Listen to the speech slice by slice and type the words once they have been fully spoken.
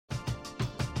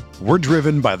We're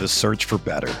driven by the search for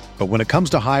better. But when it comes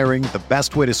to hiring, the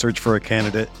best way to search for a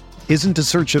candidate isn't to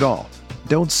search at all.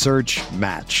 Don't search,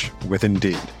 match with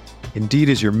Indeed. Indeed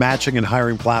is your matching and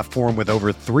hiring platform with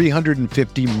over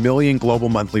 350 million global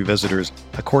monthly visitors,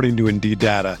 according to Indeed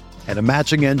data, and a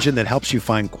matching engine that helps you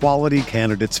find quality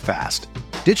candidates fast.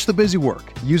 Ditch the busy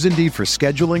work. Use Indeed for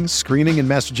scheduling, screening, and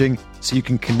messaging so you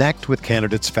can connect with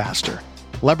candidates faster.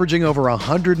 Leveraging over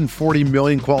 140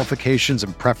 million qualifications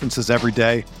and preferences every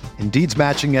day, Indeed's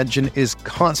matching engine is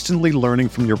constantly learning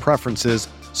from your preferences,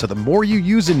 so the more you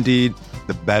use Indeed,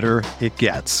 the better it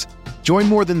gets. Join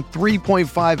more than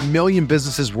 3.5 million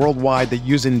businesses worldwide that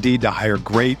use Indeed to hire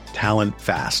great talent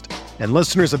fast. And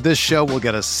listeners of this show will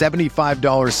get a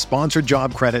 $75 sponsored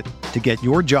job credit to get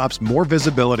your jobs more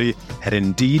visibility at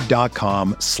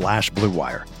Indeed.com/Blue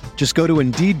Wire. Just go to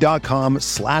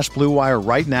Indeed.com/Blue Wire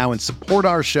right now and support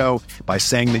our show by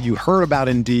saying that you heard about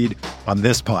Indeed on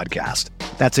this podcast.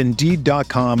 That's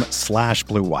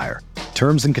Indeed.com/Blue Wire.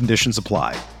 Terms and conditions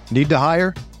apply. Need to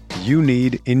hire? You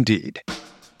need Indeed.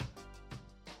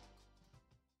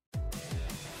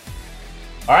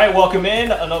 All right, welcome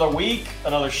in. Another week,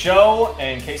 another show,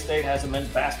 and K-State has a men's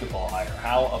basketball hire.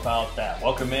 How about that?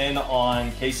 Welcome in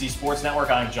on KC Sports Network.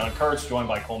 I'm John Kurtz, joined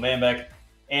by Cole Manbeck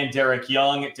and Derek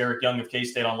Young. Derek Young of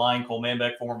K-State Online, Cole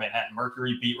Manbeck, former Manhattan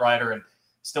Mercury beat writer, and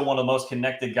still one of the most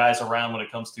connected guys around when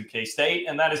it comes to K-State.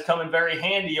 And that has come in very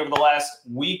handy over the last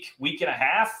week and a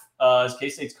half as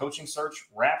K-State's coaching search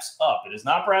wraps up. It is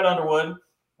not Brad Underwood.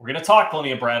 We're going to talk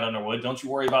plenty of Brad Underwood. Don't you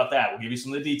worry about that. We'll give you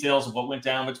some of the details of what went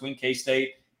down between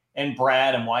K-State and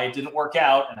Brad and why it didn't work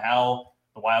out and how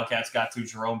the Wildcats got to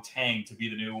Jerome Tang to be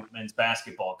the new men's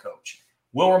basketball coach.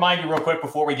 We'll remind you real quick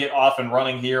before we get off and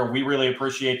running here, we really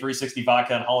appreciate 360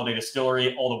 Vodka and Holiday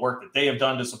Distillery, all the work that they have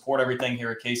done to support everything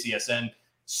here at KCSN.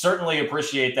 Certainly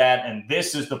appreciate that, and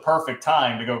this is the perfect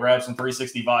time to go grab some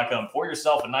 360 Vodka and pour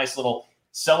yourself a nice little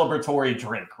celebratory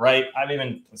drink, right?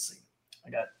 Let's see. I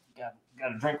got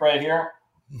a drink right here.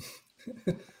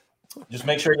 Just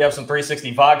make sure you have some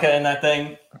 360 vodka in that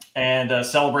thing and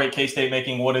celebrate K-State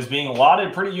making what is being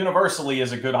lauded pretty universally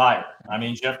as a good hire. I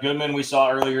mean, Jeff Goodman, we saw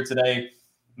earlier today,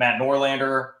 Matt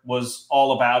Norlander was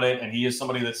all about it, and he is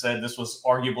somebody that said this was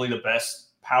arguably the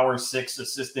best Power 6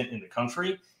 assistant in the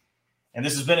country. And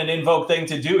this has been an in vogue thing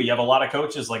to do. You have a lot of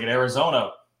coaches like at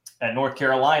Arizona, at North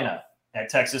Carolina, at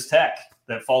Texas Tech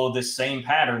that followed this same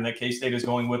pattern that K-State is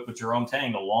going with Jerome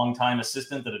Tang, a longtime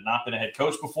assistant that had not been a head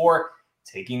coach before,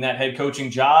 taking that head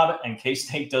coaching job, and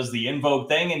K-State does the in vogue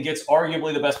thing and gets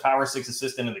arguably the best Power 6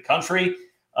 assistant in the country.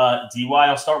 DY,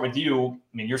 I'll start with you.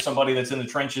 I mean, you're somebody that's in the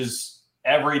trenches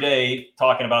every day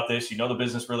talking about this. You know the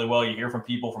business really well. You hear from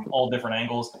people from all different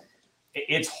angles.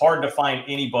 It's hard to find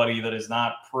anybody that is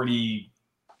not pretty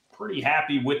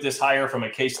happy with this hire from a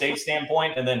K-State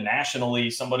standpoint, and then nationally,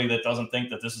 somebody that doesn't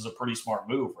think that this is a pretty smart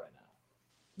move right now.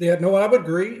 Yeah, no, I would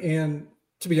agree. And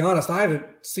to be honest, I haven't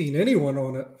seen anyone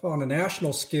on a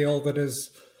national scale that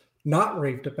is not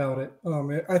raved about it.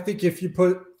 I think if you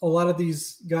put a lot of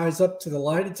these guys up to the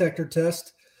lie detector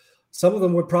test, some of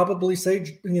them would probably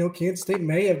say, Kansas State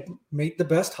may have made the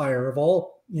best hire of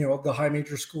all, the high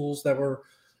major schools that were,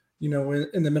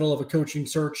 in the middle of a coaching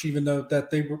search, even though that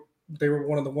they were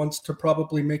one of the ones to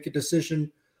probably make a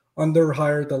decision on their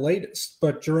hire the latest.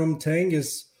 But Jerome Tang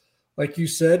is, like you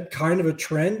said, kind of a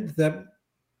trend that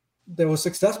was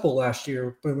successful last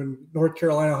year. But when North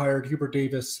Carolina hired Hubert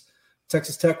Davis,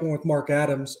 Texas Tech went with Mark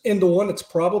Adams, and the one that's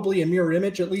probably a mirror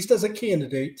image, at least as a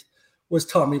candidate, was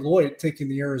Tommy Lloyd taking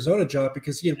the Arizona job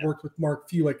because he had worked with Mark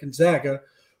Few at Gonzaga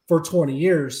for 20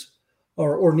 years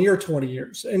or near 20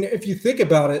 years. And if you think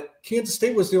about it, Kansas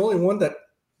State was the only one that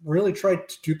really tried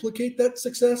to duplicate that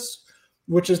success,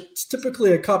 which is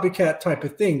typically a copycat type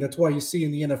of thing. That's why you see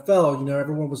in the NFL,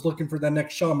 everyone was looking for that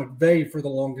next Sean McVay for the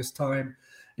longest time.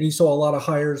 And you saw a lot of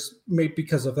hires made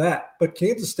because of that. But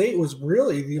Kansas State was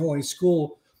really the only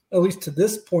school, at least to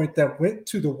this point, that went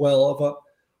to the well of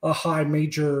a high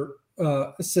major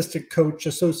assistant coach,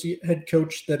 associate head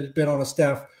coach that had been on a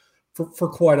staff for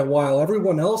quite a while.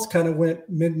 Everyone else kind of went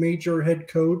mid-major head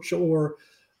coach or,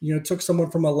 took someone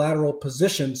from a lateral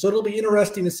position. So it'll be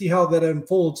interesting to see how that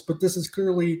unfolds. But this is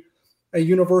clearly a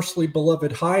universally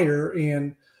beloved hire,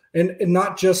 and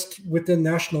not just within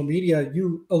national media.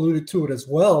 You alluded to it as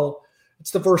well.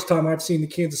 It's the first time I've seen the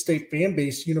Kansas State fan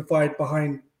base unified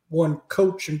behind one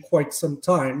coach in quite some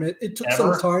time. It took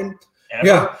some time.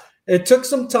 Yeah, it took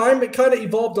some time. It kind of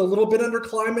evolved a little bit under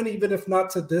Kleiman, even if not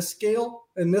to this scale.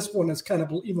 And this one has kind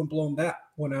of even blown that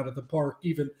one out of the park,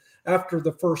 even after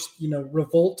the first,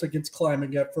 revolt against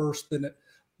Kleiman at first. Then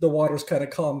the waters kind of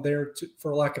calmed there,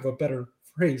 for lack of a better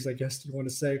phrase, I guess you want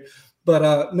to say.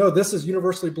 But no, this is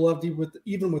universally beloved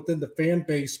even within the fan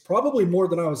base, probably more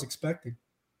than I was expecting.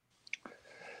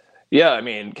 Yeah, I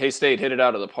mean, K-State hit it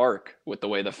out of the park with the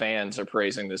way the fans are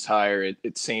praising this hire.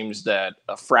 It seems that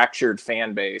a fractured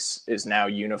fan base is now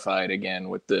unified again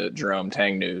with the Jerome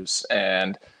Tang news.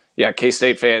 And yeah,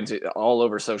 K-State fans all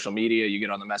over social media, you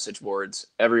get on the message boards,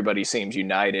 everybody seems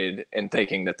united in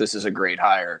thinking that this is a great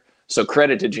hire. So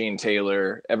credit to Gene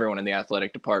Taylor, everyone in the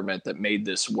athletic department that made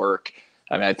this work.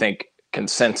 I mean, I think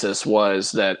consensus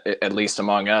was that, at least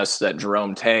among us, that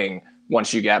Jerome Tang,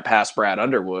 once you got past Brad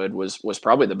Underwood, was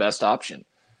probably the best option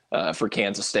for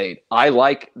Kansas State. I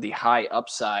like the high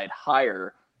upside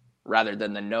hire rather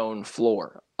than the known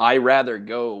floor. I rather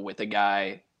go with a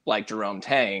guy like Jerome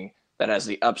Tang that has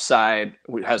the upside,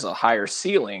 who has a higher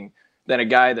ceiling, than a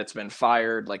guy that's been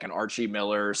fired like an Archie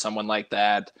Miller or someone like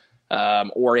that,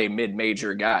 or a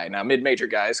mid-major guy. Now, mid-major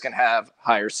guys can have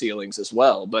higher ceilings as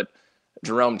well, but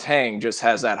Jerome Tang just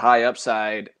has that high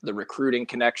upside, the recruiting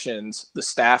connections, the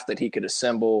staff that he could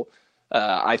assemble.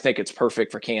 I think it's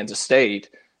perfect for Kansas State,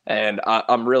 and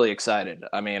I'm really excited.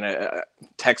 I mean,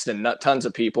 texting tons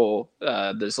of people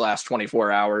this last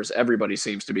 24 hours. Everybody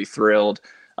seems to be thrilled.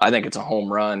 I think it's a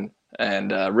home run,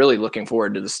 and really looking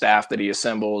forward to the staff that he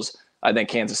assembles. I think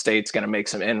Kansas State's going to make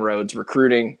some inroads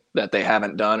recruiting that they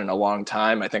haven't done in a long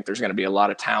time. I think there's going to be a lot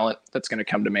of talent that's going to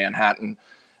come to Manhattan.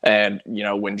 And, you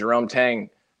know, when Jerome Tang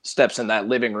steps in that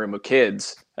living room of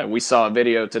kids, and we saw a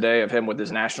video today of him with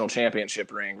his national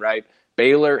championship ring, right?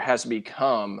 Baylor has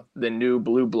become the new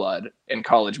blue blood in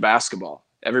college basketball.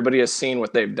 Everybody has seen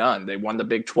what they've done. They won the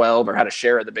Big 12 or had a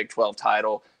share of the Big 12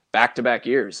 title back-to-back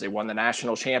years. They won the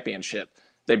national championship.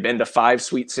 They've been to 5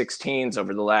 Sweet 16s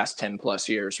over the last 10 plus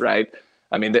years, right?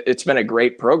 I mean, it's been a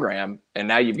great program. And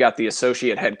now you've got the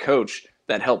associate head coach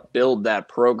that helped build that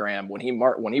program. When he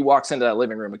walks into that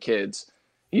living room of kids,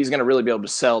 he's going to really be able to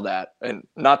sell that. And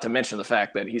not to mention the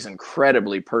fact that he's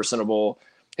incredibly personable.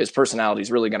 His personality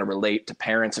is really going to relate to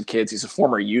parents of kids. He's a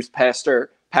former youth pastor.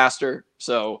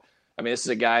 So, I mean, this is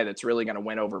a guy that's really going to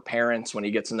win over parents when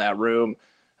he gets in that room.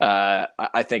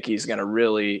 I think he's going to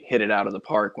really hit it out of the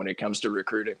park when it comes to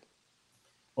recruiting.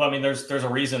 Well, I mean, there's a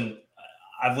reason.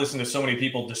 I've listened to so many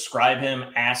people describe him,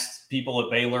 asked people at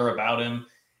Baylor about him.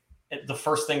 The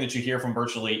first thing that you hear from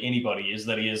virtually anybody is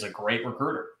that he is a great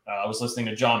recruiter. I was listening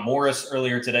to John Morris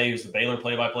earlier today, who's the Baylor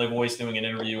play-by-play voice, doing an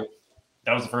interview.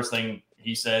 That was the first thing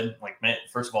he said. Like, man,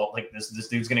 first of all, like this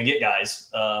dude's going to get guys.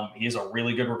 He is a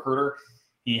really good recruiter.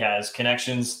 He has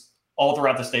connections all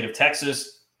throughout the state of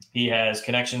Texas. He has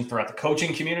connections throughout the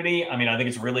coaching community. I mean, I think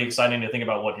it's really exciting to think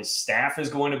about what his staff is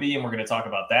going to be, and we're going to talk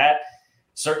about that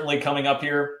certainly coming up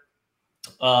here.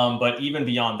 But even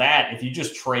beyond that, if you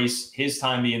just trace his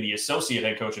time being the associate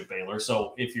head coach at Baylor,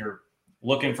 so if you're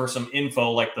looking for some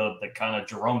info like the kind of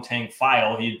Jerome Tang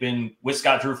file, he'd been with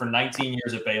Scott Drew for 19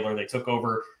 years at Baylor. They took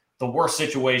over the worst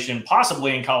situation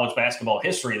possibly in college basketball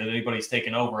history that anybody's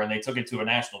taken over, and they took it to a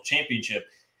national championship.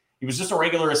 He was just a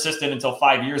regular assistant until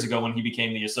 5 years ago when he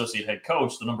became the associate head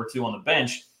coach, the number 2 on the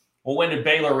bench. Well, when did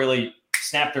Baylor really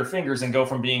snap their fingers and go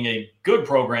from being a good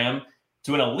program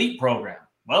to an elite program?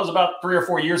 Well, it was about 3 or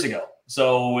 4 years ago.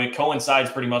 So it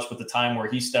coincides pretty much with the time where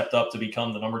he stepped up to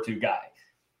become the number 2 guy.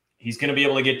 He's going to be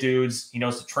able to get dudes. He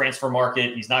knows the transfer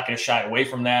market. He's not going to shy away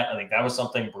from that. I think that was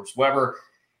something Bruce Weber,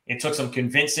 it took some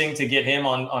convincing to get him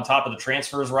on top of the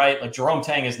transfers, right? Like Jerome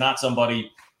Tang is not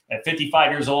somebody at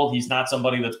 55 years old. He's not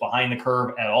somebody that's behind the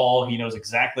curve at all. He knows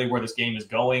exactly where this game is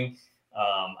going.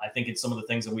 I think it's some of the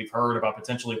things that we've heard about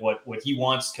potentially what he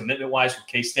wants commitment-wise for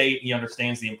K-State. He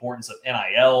understands the importance of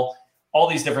NIL, all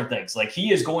these different things. Like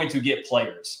he is going to get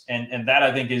players. And that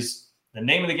I think is the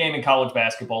name of the game in college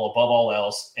basketball above all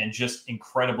else, and just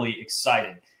incredibly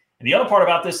exciting. And the other part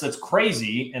about this that's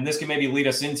crazy, and this can maybe lead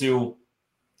us into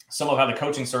some of how the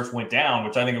coaching search went down,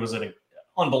 which I think it was an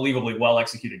unbelievably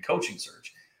well-executed coaching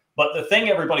search. But the thing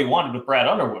everybody wanted with Brad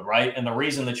Underwood, right, and the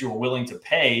reason that you were willing to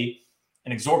pay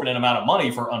an exorbitant amount of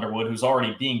money for Underwood, who's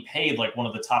already being paid like one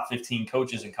of the top 15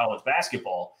 coaches in college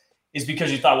basketball, is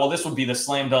because you thought, well, this would be the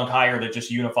slam dunk hire that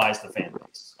just unifies the fan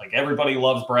base. Like everybody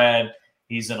loves Brad.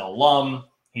 He's an alum.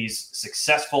 He's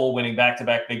successful, winning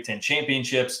back-to-back Big Ten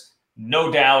championships.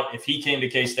 No doubt if he came to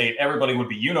K-State, everybody would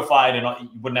be unified and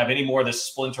you wouldn't have any more of this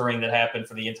splintering that happened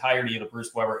for the entirety of the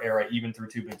Bruce Weber era, even through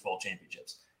 2 Big 12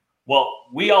 championships. Well,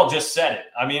 we all just said it.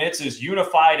 I mean, it's as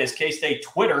unified as K-State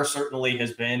Twitter certainly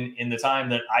has been in the time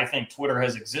that I think Twitter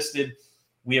has existed.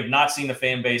 We have not seen a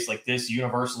fan base like this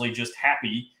universally just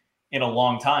happy in a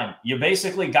long time. You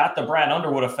basically got the Brad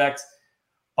Underwood effect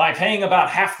by paying about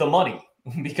half the money,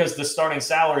 because the starting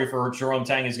salary for Jerome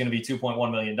Tang is going to be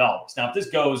 $2.1 million. Now, if this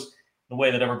goes the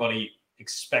way that everybody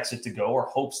expects it to go or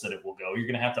hopes that it will go. You're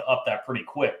going to have to up that pretty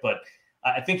quick. But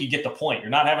I think you get the point. You're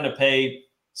not having to pay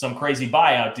some crazy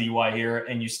buyout DUI here,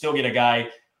 and you still get a guy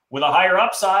with a higher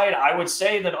upside. I would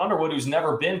say that Underwood, who's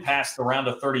never been past the round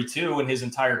of 32 in his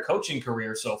entire coaching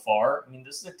career so far. I mean,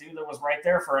 this is a dude that was right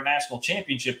there for a national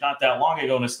championship not that long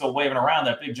ago and is still waving around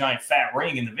that big, giant, fat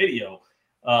ring in the video.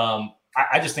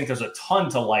 I just think there's a ton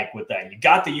to like with that. You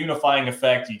got the unifying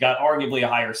effect. You got arguably a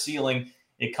higher ceiling.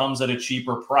 It comes at a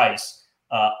cheaper price.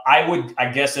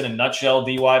 I guess in a nutshell,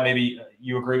 DY, maybe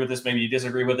you agree with this, maybe you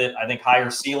disagree with it. I think higher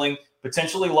ceiling,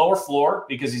 potentially lower floor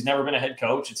because he's never been a head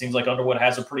coach. It seems like Underwood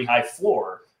has a pretty high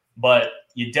floor, but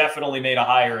you definitely made a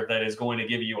hire that is going to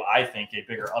give you, I think, a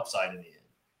bigger upside in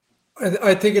the end.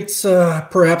 I think it's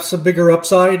perhaps a bigger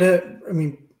upside. I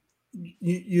mean,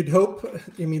 you'd hope.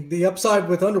 I mean, the upside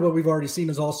with Underwood we've already seen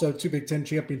is also 2 Big Ten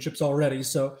championships already.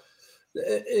 So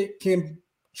it can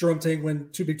Jerome Tang win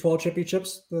 2 Big 12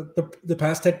 championships. The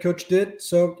past head coach did.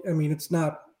 So, I mean, it's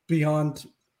not beyond,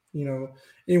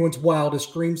 anyone's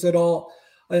wildest dreams at all.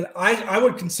 And I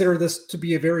would consider this to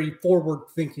be a very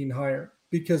forward-thinking hire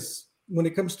because when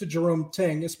it comes to Jerome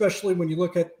Tang, especially when you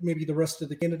look at maybe the rest of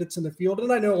the candidates in the field,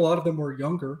 and I know a lot of them were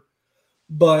younger,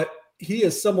 but he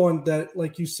is someone that,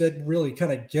 like you said, really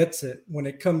kind of gets it when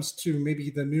it comes to maybe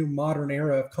the new modern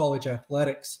era of college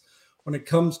athletics. When it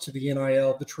comes to the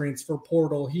NIL, the transfer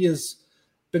portal, he has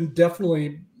been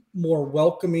definitely more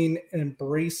welcoming and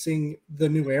embracing the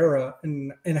new era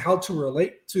and how to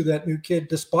relate to that new kid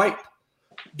despite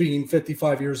being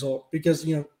 55 years old. Because,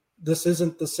 this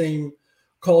isn't the same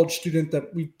college student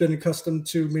that we've been accustomed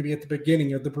to maybe at the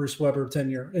beginning of the Bruce Weber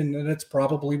tenure. And that's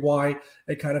probably why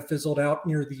it kind of fizzled out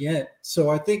near the end. So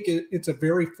I think it's a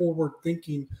very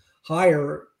forward-thinking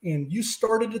hire. And you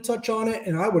started to touch on it,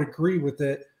 and I would agree with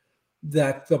it,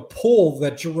 that the pull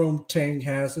that Jerome Tang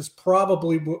has is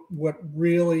probably what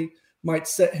really might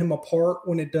set him apart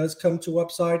when it does come to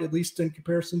upside, at least in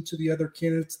comparison to the other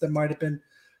candidates that might have been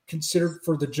considered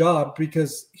for the job,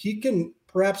 because he can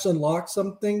perhaps unlock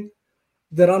something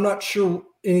that I'm not sure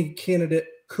any candidate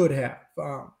could have.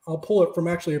 I'll pull it from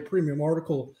actually a premium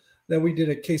article that we did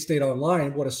at K-State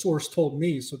Online, what a source told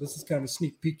me. So this is kind of a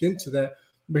sneak peek into that.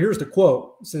 But here's the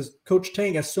quote. It says, Coach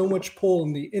Tang has so much pull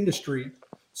in the industry,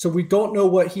 so we don't know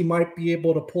what he might be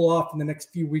able to pull off in the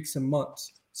next few weeks and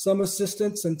months. Some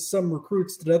assistants and some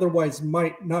recruits that otherwise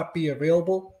might not be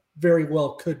available very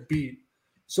well could be.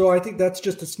 So I think that's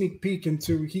just a sneak peek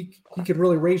into he could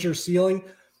really raise your ceiling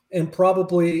and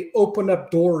probably open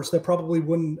up doors that probably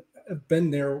wouldn't have been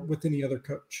there with any other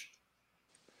coach.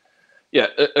 Yeah,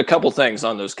 a couple things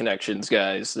on those connections,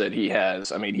 guys, that he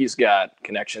has. I mean, he's got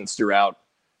connections throughout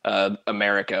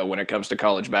America when it comes to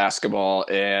college basketball.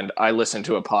 And I listened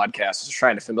to a podcast,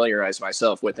 trying to familiarize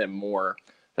myself with him more,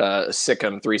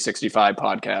 Sikkim 365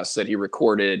 podcast that he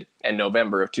recorded in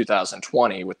November of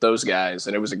 2020 with those guys.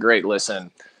 And it was a great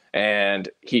listen. And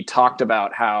he talked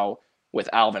about how with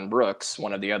Alvin Brooks,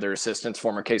 one of the other assistants,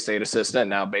 former K-State assistant,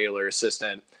 now Baylor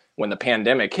assistant, when the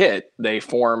pandemic hit, they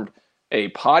formed a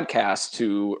podcast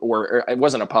or it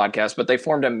wasn't a podcast, but they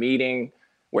formed a meeting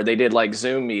where they did like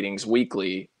Zoom meetings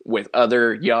weekly with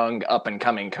other young up and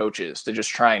coming coaches to just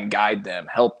try and guide them,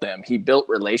 help them. He built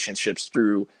relationships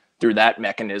through that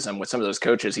mechanism with some of those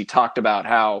coaches. He talked about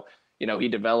how, he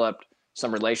developed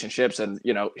some relationships and,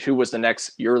 who was the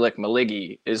next Yerlich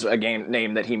Maligi is a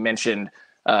name that he mentioned,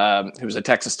 who was a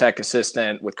Texas Tech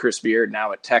assistant with Chris Beard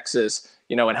now at Texas,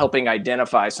 and helping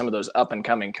identify some of those up and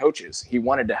coming coaches. He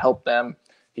wanted to help them.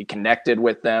 He connected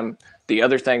with them. The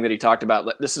other thing that he talked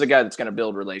about, this is a guy that's going to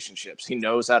build relationships. He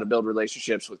knows how to build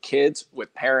relationships with kids,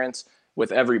 with parents,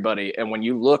 with everybody. And when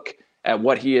you look at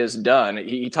what he has done,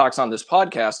 he talks on this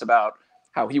podcast about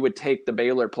how he would take the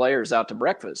Baylor players out to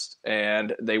breakfast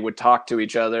and they would talk to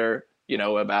each other,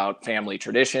 about family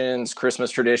traditions,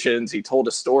 Christmas traditions. He told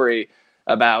a story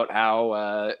about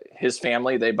how his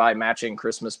family, they buy matching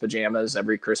Christmas pajamas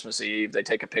every Christmas Eve. They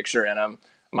take a picture in them.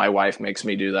 My wife makes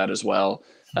me do that as well.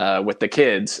 With the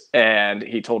kids. And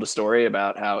he told a story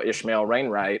about how Ishmael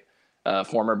Wainwright,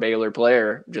 former Baylor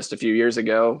player just a few years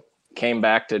ago, came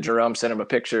back to Jerome, sent him a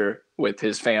picture with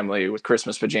his family with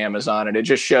Christmas pajamas on. And it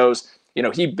just shows,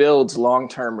 he builds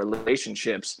long-term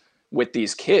relationships with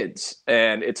these kids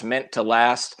and it's meant to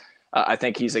last. I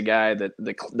think he's a guy that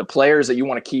the players that you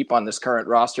want to keep on this current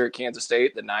roster at Kansas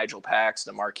State, the Nigel Packs,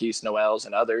 the Marquise Noels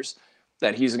and others,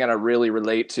 that he's going to really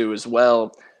relate to as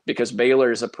well. Because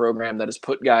Baylor is a program that has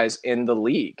put guys in the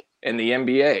league, in the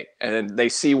NBA, and they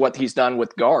see what he's done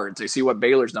with guards. They see what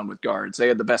Baylor's done with guards. They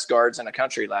had the best guards in the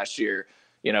country last year.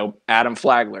 Adam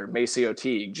Flagler, MaCio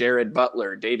Teague, Jared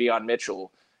Butler, Davion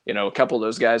Mitchell. A couple of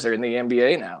those guys are in the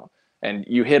NBA now. And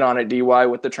you hit on it, DY,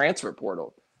 with the transfer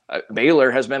portal.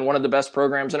 Baylor has been one of the best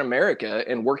programs in America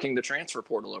in working the transfer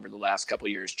portal over the last couple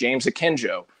of years. James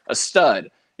Akinjo, a stud.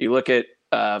 You look at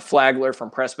Flagler from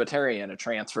Presbyterian, a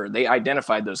transfer. They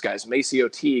identified those guys. Maceo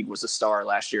Teague was a star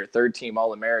last year, third-team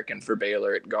All-American for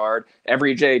Baylor at guard.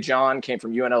 Every J. John came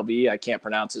from UNLV. I can't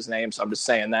pronounce his name, so I'm just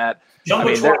saying that.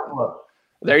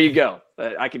 There you go.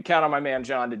 I could count on my man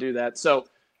John to do that. So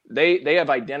they have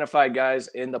identified guys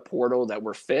in the portal that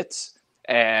were fits,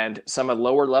 and some of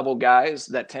lower level guys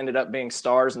that ended up being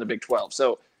stars in the Big 12.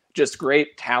 So just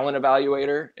great talent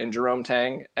evaluator in Jerome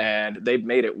Tang, and they've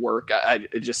made it work. I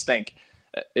just think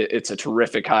it's a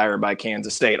terrific hire by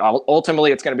Kansas State.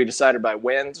 Ultimately, it's going to be decided by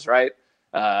wins, right?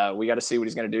 We got to see what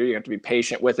he's going to do. You have to be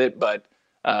patient with it, but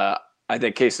I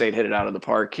think K-State hit it out of the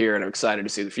park here, and I'm excited to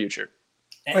see the future.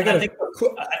 And I think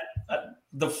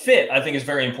the fit, I think, is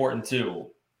very important too,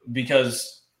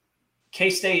 because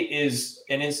K-State is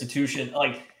an institution,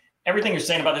 like everything you're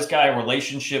saying about this guy,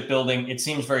 relationship building, it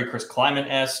seems very Chris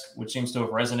Kleiman-esque, which seems to have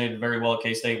resonated very well at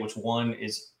K-State, which one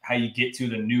is how you get to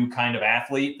the new kind of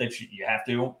athlete that you have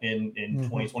to in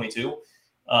 2022.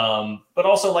 But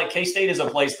also, like, K-State is a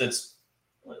place that's,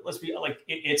 let's be like,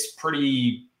 it's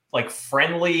pretty like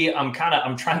friendly. I'm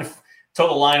trying to toe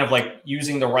the line of like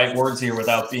using the right words here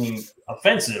without being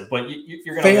offensive, but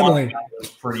you're going to want a guy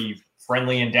that's pretty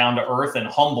friendly and down to earth and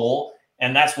humble.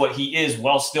 And that's what he is,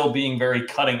 while still being very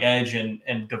cutting edge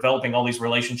and developing all these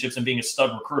relationships and being a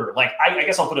stud recruiter. Like, I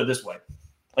guess I'll put it this way.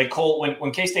 Like, Cole,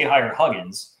 when K-State hired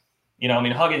Huggins,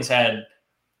 Huggins had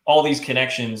all these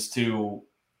connections to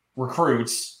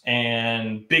recruits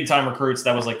and big-time recruits.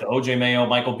 That was like the O.J. Mayo,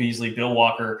 Michael Beasley, Bill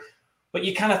Walker. But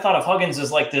you kind of thought of Huggins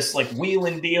as like this like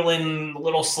wheeling, dealing,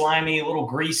 little slimy, little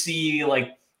greasy,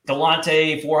 like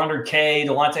Delonte, 400K,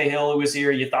 Delonte Hill, who was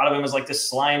here. You thought of him as like this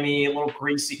slimy, little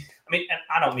greasy. I mean, and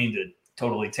I don't mean to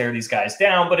totally tear these guys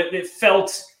down, but it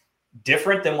felt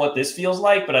different than what this feels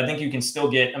like. But I think you can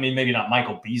still get, I mean, maybe not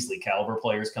Michael Beasley caliber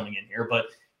players coming in here, but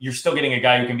you're still getting a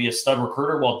guy who can be a stud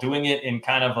recruiter while doing it in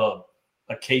kind of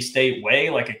a K-State way,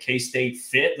 like a K-State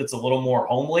fit that's a little more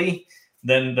homely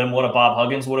than what a Bob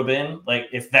Huggins would have been. Like,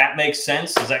 if that makes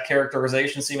sense, does that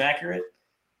characterization seem accurate?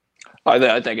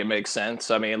 I think it makes sense.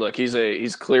 I mean, look,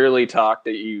 he's clearly talked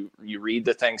that you read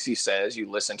the things he says, you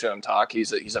listen to him talk.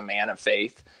 He's a man of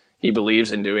faith. He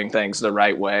believes in doing things the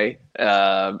right way.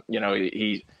 I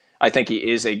think he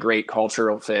is a great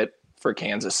cultural fit for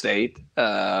Kansas State.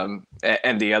 And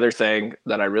the other thing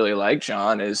that I really like,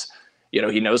 John, is,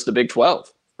 he knows the Big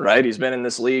 12, right? He's been in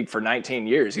this league for 19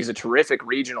 years. He's a terrific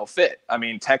regional fit. I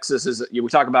mean, Texas we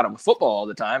talk about him with football all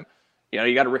the time.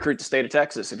 You got to recruit the state of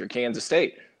Texas if you're Kansas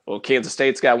State. Well, Kansas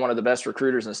State's got one of the best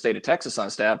recruiters in the state of Texas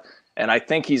on staff. And I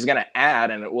think he's going to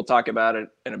add, and we'll talk about it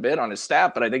in a bit on his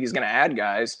staff, but I think he's going to add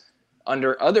guys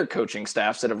under other coaching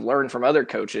staffs that have learned from other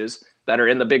coaches that are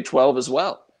in the Big 12 as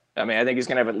well. I mean, I think he's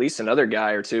going to have at least another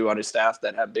guy or two on his staff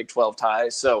that have Big 12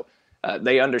 ties. So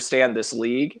they understand this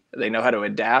league. They know how to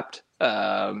adapt.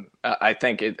 I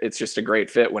think it's just a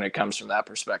great fit when it comes from that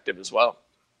perspective as well.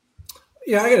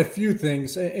 Yeah, I got a few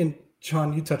things. And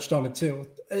John, you touched on it too.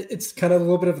 It's kind of a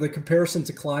little bit of the comparison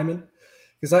to Kleiman,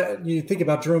 because you think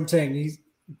about Jerome Tang.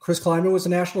 Chris Kleiman was a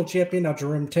national champion. Now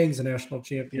Jerome Tang's a national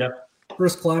champion. Yep.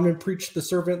 Chris Kleiman preached the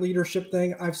servant leadership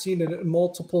thing. I've seen it in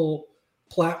multiple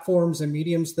platforms and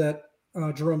mediums that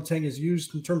Jerome Tang has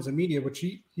used in terms of media, which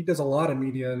he does a lot of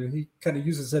media, and he kind of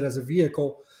uses it as a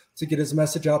vehicle to get his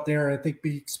message out there and I think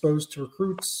be exposed to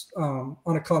recruits on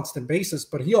a constant basis.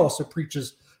 But he also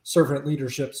preaches servant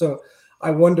leadership. So I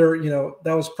wonder,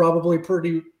 that was probably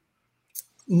pretty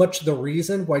much the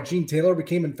reason why Gene Taylor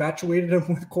became infatuated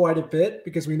with quite a bit,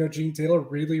 because we know Gene Taylor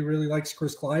really, really likes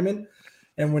Chris Kleiman.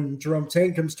 And when Jerome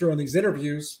Tang comes through on these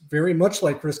interviews, very much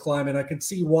like Chris Kleiman, I can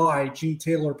see why Gene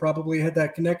Taylor probably had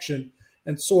that connection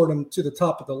and soared him to the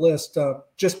top of the list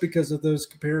just because of those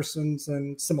comparisons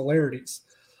and similarities.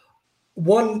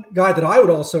 One guy that I would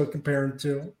also compare him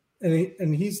to,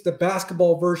 and he's the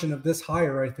basketball version of this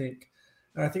hire, I think.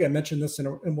 And I think I mentioned this in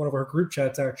one of our group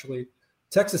chats, actually.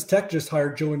 Texas Tech just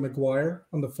hired Joey McGuire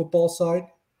on the football side,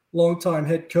 longtime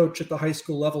head coach at the high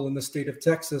school level in the state of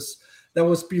Texas. That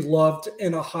was beloved,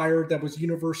 and a hire that was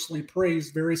universally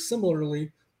praised very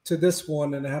similarly to this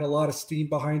one, and it had a lot of steam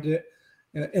behind it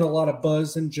and a lot of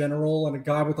buzz in general, and a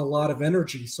guy with a lot of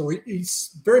energy. So he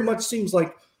very much seems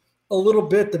like a little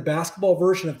bit the basketball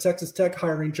version of Texas Tech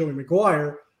hiring Joey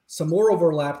McGuire. Some more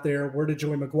overlap there. Where did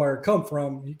Joey McGuire come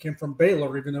from? He came from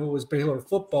Baylor, even though it was Baylor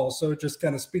football. So it just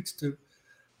kind of speaks to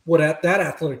what that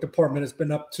athletic department has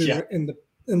been up to in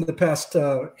the past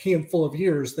handful of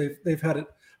years. They've had it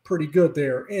pretty good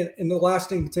there. And the last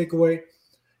thing to take away,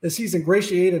 is he's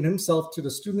ingratiated himself to the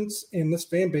students and this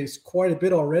fan base quite a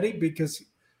bit already, because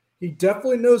he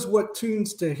definitely knows what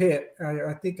tunes to hit.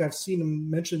 I think I've seen him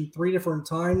mentioned 3 different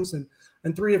times and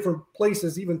 3 different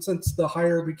places, even since the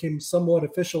hire became somewhat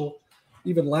official.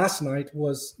 Even last night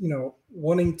was,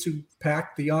 wanting to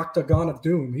pack the Octagon of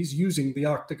Doom. He's using the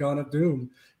Octagon of Doom,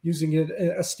 using it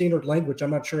as standard language.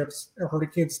 I'm not sure if I've heard a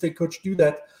Kansas State coach do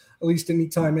that, at least any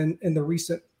time in the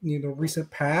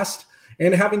recent past,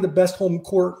 and having the best home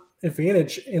court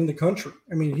advantage in the country.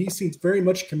 I mean, he seems very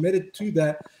much committed to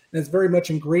that, and it's very much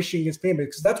ingratiating his fan base,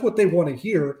 because that's what they want to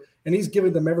hear, and he's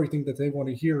giving them everything that they want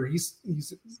to hear. He's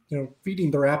feeding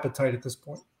their appetite at this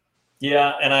point.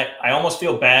 Yeah, and I almost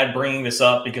feel bad bringing this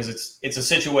up, because it's a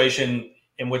situation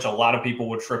in which a lot of people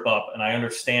would trip up, and I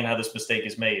understand how this mistake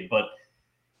is made, but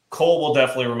Cole will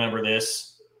definitely remember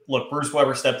this. Look, Bruce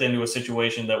Weber stepped into a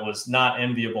situation that was not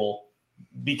enviable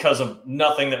because of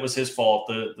nothing that was his fault.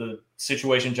 The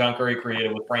situation John Curry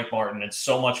created with Frank Martin, and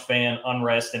so much fan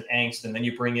unrest and angst, and then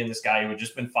you bring in this guy who had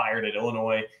just been fired at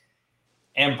Illinois.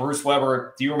 And Bruce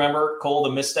Weber, do you remember, Cole,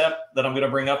 the misstep that I'm going to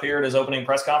bring up here at his opening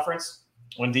press conference?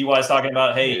 When DY is talking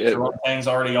about, hey, Jerome Tang's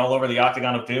already all over the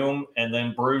Octagon of Doom, and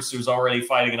then Bruce, who's already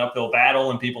fighting an uphill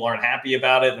battle and people aren't happy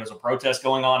about it, and there's a protest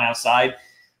going on outside,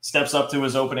 steps up to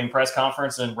his opening press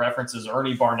conference and references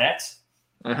Ernie Barnett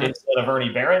instead of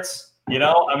Ernie Barrett.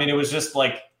 I mean, it was just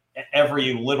like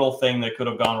every little thing that could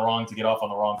have gone wrong to get off on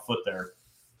the wrong foot there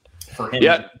for him.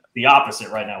 Yeah. The opposite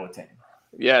right now with Tang.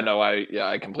 Yeah, no,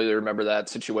 I completely remember that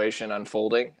situation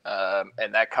unfolding,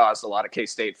 and that caused a lot of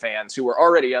K-State fans who were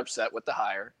already upset with the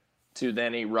hire to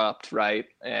then erupt, right?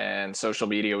 And social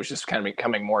media was just kind of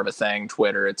becoming more of a thing,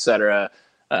 Twitter, et cetera.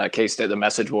 K-State, the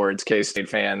message boards, K-State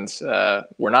fans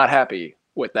were not happy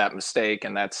with that mistake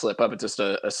and that slip up. It's just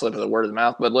a slip of the word of the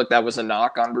mouth. But look, that was a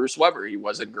knock on Bruce Weber. He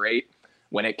wasn't great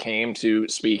when it came to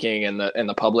speaking in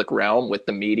the public realm with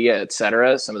the media, et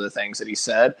cetera. Some of the things that he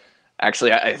said.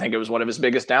 Actually, I think it was one of his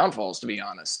biggest downfalls, to be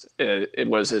honest. It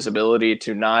was his ability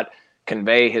to not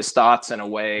convey his thoughts in a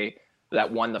way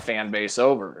that won the fan base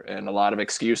over, and a lot of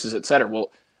excuses, et cetera.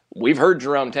 Well, we've heard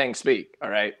Jerome Tang speak,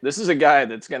 all right? This is a guy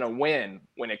that's going to win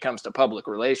when it comes to public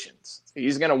relations.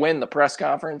 He's going to win the press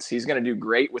conference. He's going to do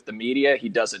great with the media. He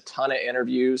does a ton of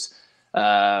interviews.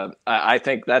 I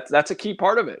think that's a key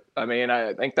part of it. I mean,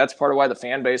 I think that's part of why the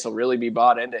fan base will really be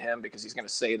bought into him, because he's going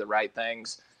to say the right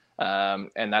things.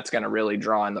 And that's going to really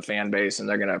draw in the fan base, and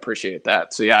they're going to appreciate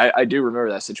that. So, yeah, I do remember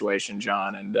that situation,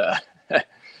 John, and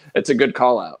it's a good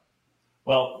call out.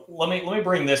 Well, let me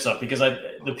bring this up, because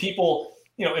the people,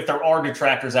 if there are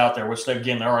detractors out there, which,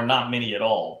 again, there are not many at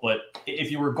all, but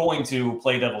if you were going to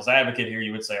play devil's advocate here,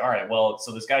 you would say, all right, well,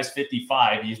 so this guy's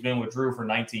 55. He's been with Drew for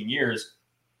 19 years.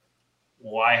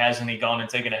 Why hasn't he gone and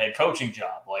taken a head coaching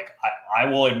job? Like, I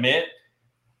will admit,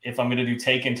 if I'm going to do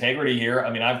take integrity here, I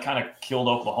mean, I've kind of killed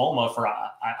Oklahoma for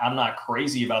I'm not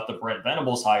crazy about the Brent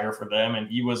Venables hire for them. And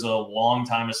he was a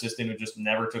longtime assistant who just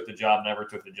never took the job. Now,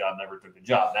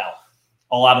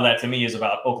 a lot of that to me is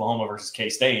about Oklahoma versus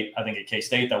K-State. I think at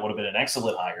K-State, that would have been an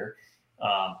excellent hire.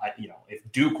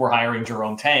 If Duke were hiring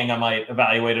Jerome Tang, I might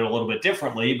evaluate it a little bit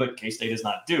differently, but K-State is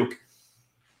not Duke.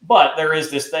 But there is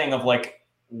this thing of like,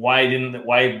 why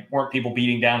weren't people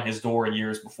beating down his door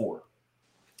years before?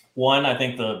 One, I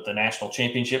think the national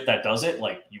championship, that does it.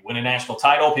 Like, you win a national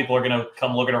title, people are going to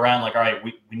come looking around like, all right,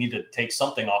 we need to take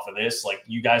something off of this. Like,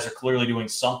 you guys are clearly doing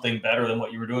something better than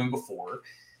what you were doing before.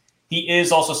 He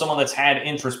is also someone that's had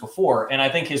interest before. And I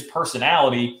think his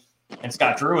personality, and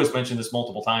Scott Drew has mentioned this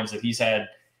multiple times, that he's had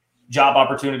job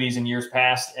opportunities in years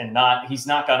past and he's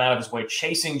not gone out of his way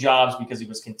chasing jobs because he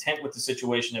was content with the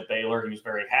situation at Baylor. He was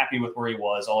very happy with where he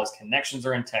was. All his connections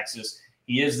are in Texas.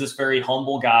 He is this very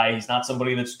humble guy. He's not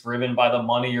somebody that's driven by the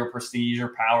money or prestige or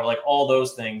power. Like, all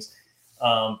those things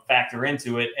factor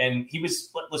into it. And he was,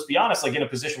 let's be honest, like, in a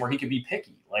position where he could be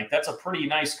picky. Like, that's a pretty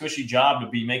nice, cushy job to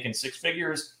be making 6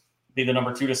 figures, be the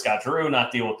number 2 to Scott Drew,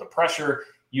 not deal with the pressure,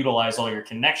 utilize all your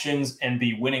connections, and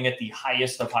be winning at the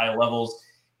highest of high levels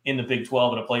in the Big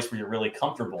 12 in a place where you're really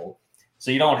comfortable.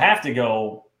 So you don't have to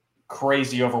go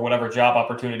crazy over whatever job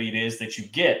opportunity it is that you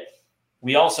get.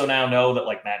 We also now know that,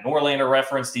 like Matt Norlander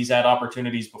referenced, he's had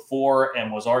opportunities before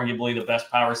and was arguably the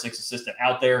best Power 6 assistant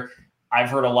out there.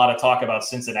 I've heard a lot of talk about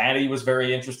Cincinnati was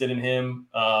very interested in him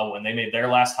when they made their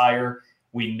last hire.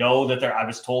 We know that I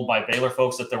was told by Baylor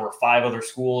folks that there were 5 other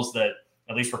schools that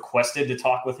at least requested to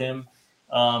talk with him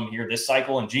here this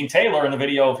cycle. And Gene Taylor, in the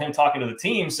video of him talking to the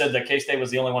team, said that K-State was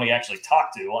the only one he actually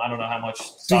talked to. I don't know how much.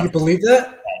 Do you believe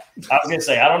that? I was going to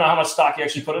say, I don't know how much stock he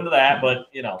actually put into that, but,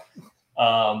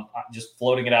 just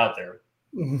floating it out there.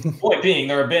 Point being,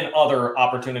 there have been other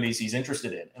opportunities he's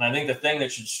interested in. And I think the thing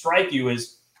that should strike you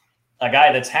is a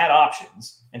guy that's had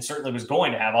options and certainly was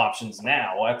going to have options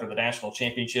now after the national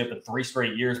championship and 3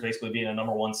 straight years basically being a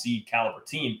number 1 seed caliber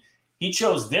team. He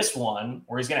chose this one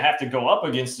where he's going to have to go up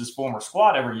against his former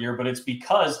squad every year, but it's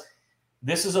because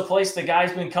this is a place the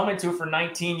guy's been coming to for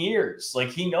 19 years. Like,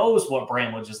 he knows what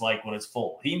Bramlage is like when it's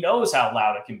full. He knows how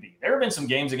loud it can be. There have been some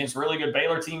games against really good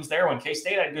Baylor teams there when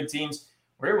K-State had good teams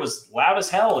where it was loud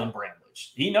as hell in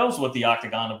Bramlage. He knows what the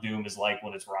Octagon of Doom is like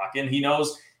when it's rocking. He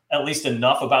knows at least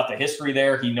enough about the history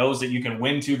there. He knows that you can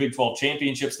win 2 Big 12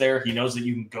 championships there. He knows that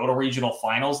you can go to regional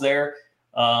finals there.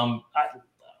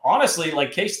 Honestly,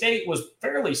 like, K-State was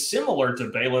fairly similar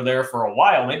to Baylor there for a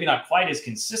while, maybe not quite as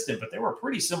consistent, but they were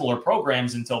pretty similar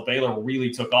programs until Baylor really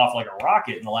took off like a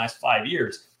rocket in the last 5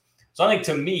 years. So I think,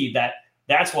 to me,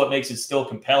 that's what makes it still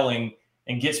compelling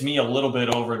and gets me a little bit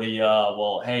over the,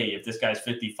 well, hey, if this guy's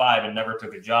 55 and never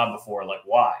took a job before, like,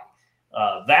 why?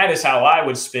 That is how I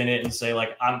would spin it and say,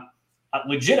 like, I'm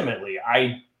legitimately,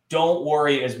 I don't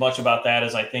worry as much about that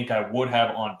as I think I would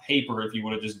have on paper if you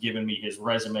would have just given me his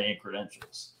resume and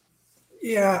credentials.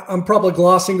 Yeah, I'm probably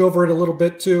glossing over it a little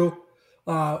bit too.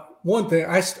 One thing,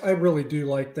 I really do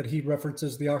like that he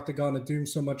references the Octagon of Doom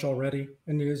so much already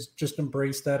and he has just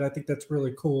embraced that. I think that's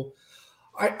really cool.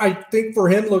 I think for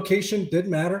him, location did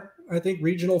matter. I think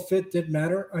regional fit did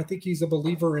matter. I think he's a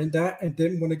believer in that and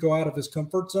didn't want to go out of his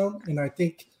comfort zone. And I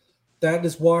think that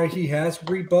is why he has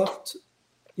rebuffed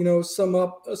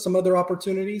some other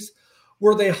opportunities.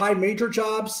 Were they high major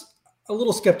jobs? A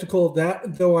little skeptical of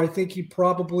that, though I think he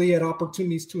probably had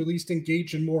opportunities to at least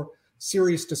engage in more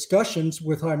serious discussions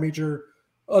with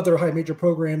other high major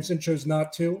programs and chose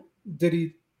not to. Did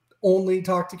he only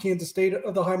talk to Kansas State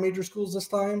of the high major schools this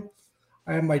time?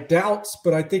 I have my doubts,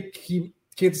 but I think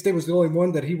Kansas State was the only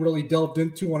one that he really delved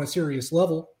into on a serious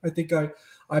level. I think I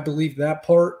believe that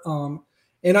part.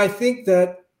 And I think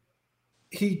that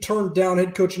he turned down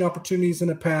head coaching opportunities in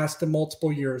the past in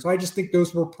multiple years. I just think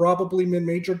those were probably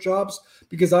mid-major jobs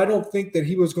because I don't think that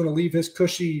he was going to leave his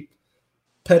cushy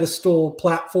pedestal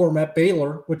platform at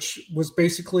Baylor, which was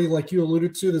basically, like you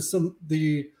alluded to,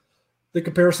 the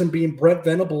comparison being Brent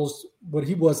Venables, what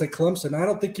he was at Clemson. I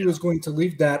don't think he was going to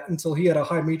leave that until he had a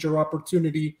high major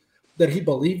opportunity that he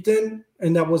believed in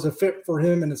and that was a fit for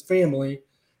him and his family.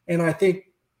 And I think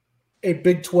a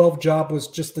Big 12 job was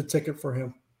just the ticket for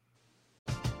him.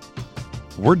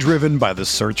 We're driven by the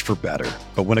search for better.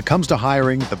 But when it comes to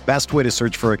hiring, the best way to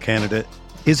search for a candidate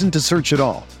isn't to search at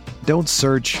all. Don't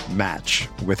search, match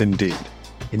with Indeed.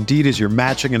 Indeed is your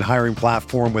matching and hiring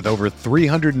platform with over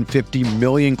 350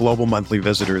 million global monthly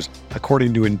visitors,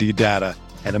 according to Indeed data,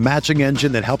 and a matching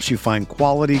engine that helps you find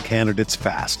quality candidates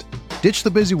fast. Ditch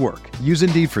the busy work. Use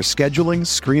Indeed for scheduling,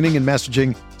 screening, and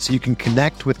messaging so you can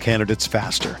connect with candidates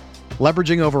faster.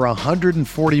 Leveraging over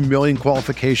 140 million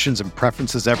qualifications and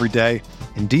preferences every day,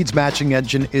 Indeed's matching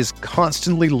engine is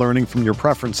constantly learning from your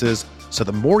preferences, so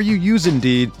the more you use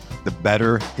Indeed, the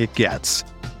better it gets.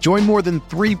 Join more than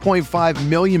 3.5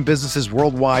 million businesses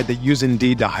worldwide that use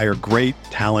Indeed to hire great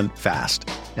talent fast.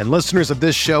 And listeners of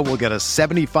this show will get a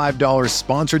 $75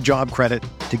 sponsored job credit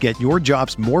to get your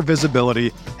jobs more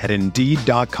visibility at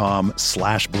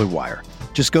Indeed.com/Blue Wire.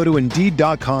 Just go to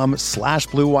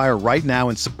Indeed.com/Blue Wire right now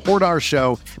and support our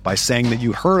show by saying that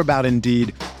you heard about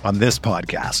Indeed on this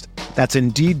podcast. That's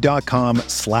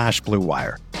Indeed.com/Blue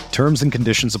Wire. Terms and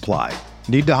conditions apply.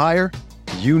 Need to hire?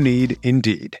 You need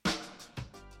Indeed.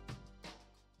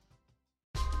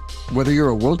 Whether you're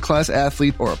a world-class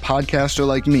athlete or a podcaster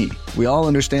like me, we all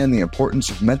understand the importance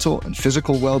of mental and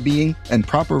physical well-being and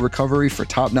proper recovery for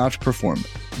top-notch performance.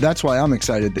 That's why I'm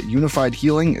excited that Unified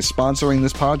Healing is sponsoring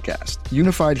this podcast.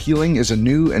 Unified Healing is a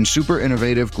new and super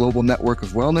innovative global network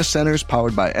of wellness centers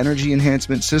powered by Energy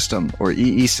Enhancement System, or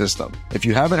EE System. If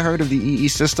you haven't heard of the EE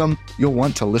System, you'll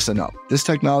want to listen up. This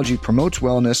technology promotes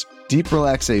wellness, deep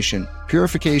relaxation,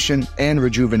 purification, and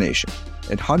rejuvenation.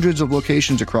 At hundreds of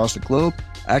locations across the globe,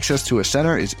 access to a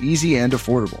center is easy and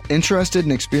affordable. Interested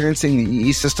in experiencing the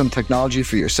EE System technology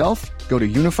for yourself? Go to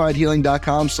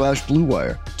unifiedhealing.com/Blue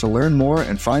Wire to learn more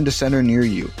and find a center near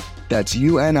you. That's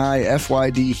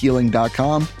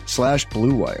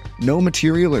UNIFYDhealing.com/Blue Wire. No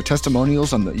material or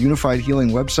testimonials on the Unified Healing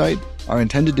website are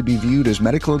intended to be viewed as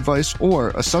medical advice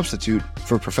or a substitute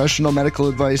for professional medical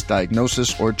advice,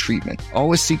 diagnosis, or treatment.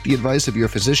 Always seek the advice of your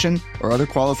physician or other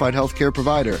qualified healthcare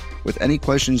provider with any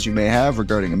questions you may have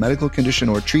regarding a medical condition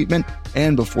or treatment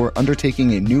and before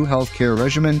undertaking a new healthcare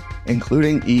regimen,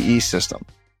 including EE System.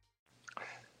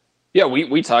 Yeah,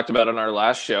 we talked about it on our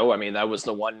last show. I mean, that was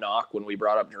the one knock when we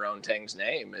brought up Jerome Tang's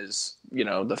name is,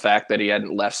 the fact that he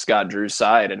hadn't left Scott Drew's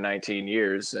side in 19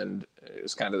 years. And it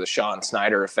was kind of the Sean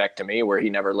Snyder effect to me where he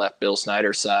never left Bill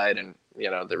Snyder's side. And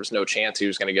there was no chance he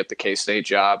was going to get the K-State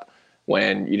job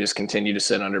when you just continue to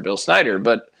sit under Bill Snyder.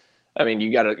 But I mean,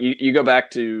 you go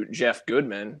back to Jeff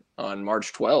Goodman on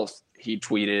March 12th. He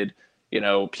tweeted,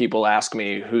 people ask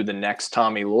me who the next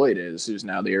Tommy Lloyd is, who's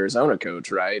now the Arizona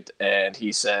coach, right? And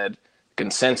he said,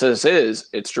 consensus is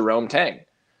it's Jerome Tang.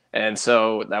 And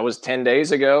so that was 10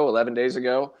 days ago, 11 days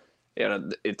ago.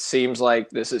 It seems like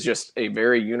this is just a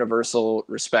very universal,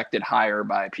 respected hire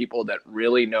by people that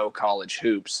really know college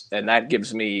hoops. And that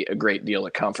gives me a great deal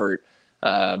of comfort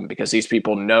because these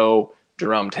people know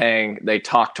Jerome Tang. They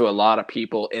talk to a lot of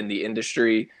people in the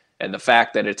industry. And the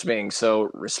fact that it's being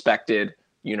so respected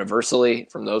universally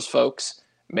from those folks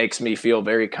makes me feel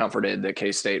very comforted that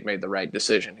K-State made the right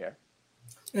decision here.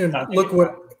 And look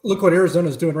what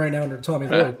Arizona's doing right now under Tommy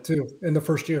Lloyd too in the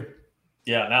first year.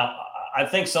 Yeah. Now I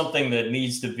think something that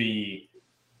needs to be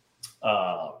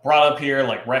brought up here,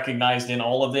 like recognized in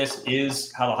all of this,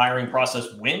 is how the hiring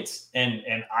process went. And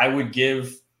I would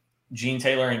give Gene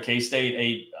Taylor and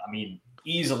K-State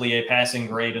easily a passing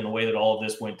grade in the way that all of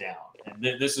this went down. And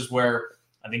this is where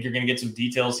I think you're going to get some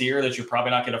details here that you're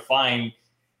probably not going to find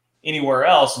anywhere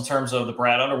else in terms of the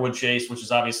Brad Underwood chase, which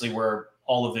is obviously where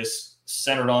all of this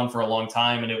centered on for a long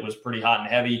time, and it was pretty hot and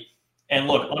heavy. And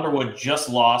look, Underwood just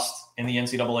lost in the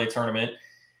NCAA tournament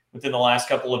within the last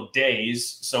couple of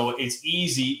days. So it's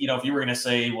easy, if you were going to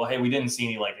say, well, hey, we didn't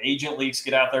see any agent leaks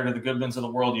get out there to the Goodmans of the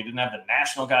world. You didn't have the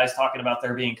national guys talking about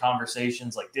there being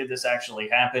conversations. Did this actually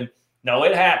happen? No,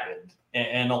 it happened.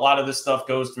 And a lot of this stuff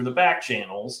goes through the back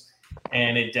channels.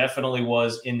 And it definitely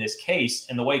was in this case.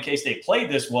 And the way K-State played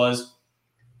this was,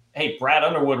 hey, Brad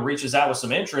Underwood reaches out with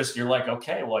some interest. You're like,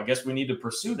 okay, well, I guess we need to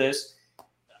pursue this.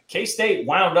 K-State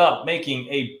wound up making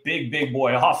a big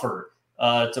boy offer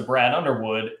to Brad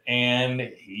Underwood, and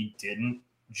he didn't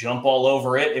jump all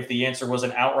over it. If the answer was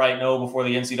an outright no before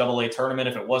the NCAA tournament,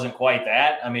 if it wasn't quite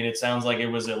that, it sounds like it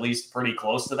was at least pretty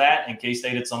close to that. And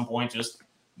K-State at some point just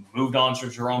moved on to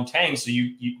Jerome Tang. So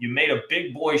you made a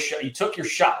big boy shot. You took your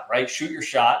shot, right? Shoot your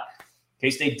shot.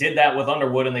 K-State did that with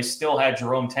Underwood, and they still had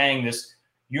Jerome Tang, this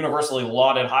universally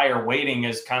lauded hire, waiting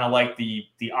as kind of like the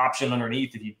option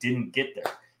underneath if you didn't get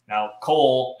there. Now,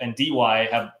 Cole and DY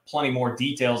have plenty more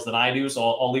details than I do, so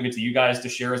I'll leave it to you guys to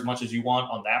share as much as you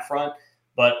want on that front.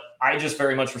 But I just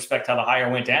very much respect how the hire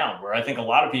went down, where I think a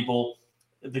lot of people,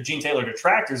 the Gene Taylor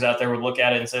detractors out there, would look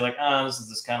at it and say, this is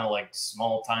this kind of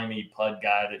small-timey pud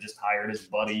guy that just hired his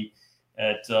buddy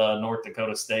at North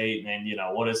Dakota State. And,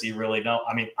 what does he really know?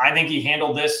 I think he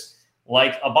handled this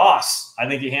like a boss. I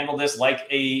think he handled this like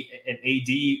an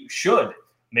AD should.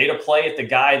 Made a play at the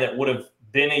guy that would have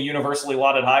been a universally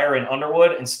lauded hire in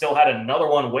Underwood and still had another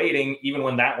one waiting even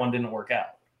when that one didn't work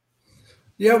out.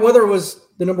 Yeah, whether it was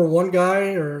the number one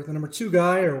guy or the number two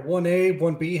guy or 1A,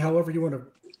 1B, however you want to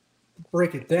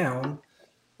break it down,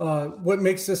 what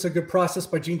makes this a good process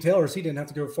by Gene Taylor is he didn't have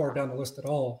to go far down the list at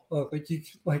all.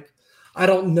 I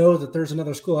don't know that there's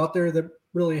another school out there that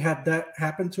really had that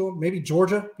happen to him. Maybe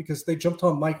Georgia, because they jumped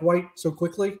on Mike White so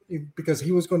quickly because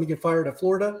he was going to get fired at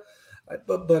Florida.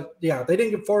 But yeah, they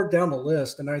didn't get far down the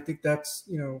list. And I think that's,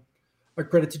 a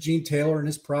credit to Gene Taylor and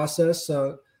his process.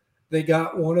 They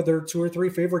got one of their two or three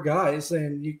favorite guys,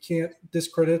 and you can't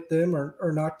discredit them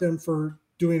or knock them for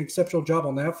doing an exceptional job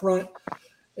on that front.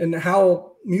 And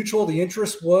how mutual the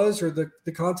interest was, or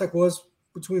the contact was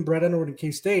between Brad Underwood and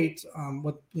K-State,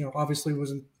 obviously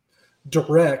wasn't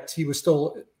direct.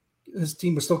 His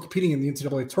team was still competing in the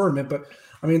NCAA tournament, but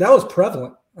that was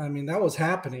prevalent. That was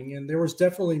happening, and there was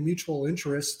definitely mutual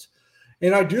interest.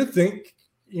 And I do think,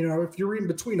 if you're reading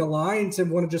between the lines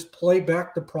and want to just play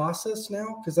back the process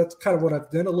now, because that's kind of what I've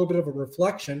done, a little bit of a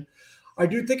reflection, I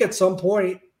do think at some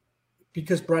point,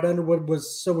 because Brad Underwood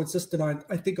was so insistent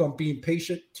on being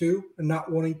patient too, and not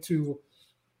wanting to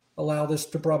allow this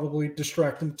to probably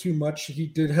distract him too much. He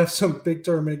did have some big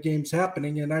tournament games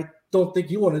happening, and I don't think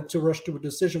he wanted to rush to a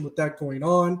decision with that going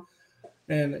on.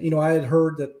 And, I had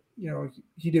heard that,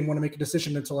 he didn't want to make a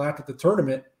decision until after the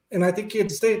tournament. And I think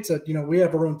Kansas State said, we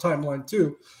have our own timeline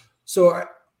too. So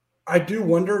I do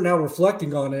wonder now,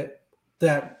 reflecting on it,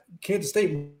 that Kansas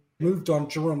State moved on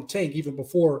Jerome Tang even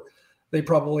before they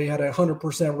probably had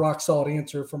 100% rock solid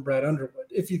answer from Brad Underwood.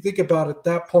 If you think about it,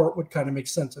 that part would kind of make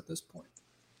sense at this point.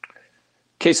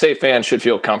 K-State fans should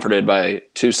feel comforted by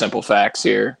two simple facts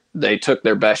here. They took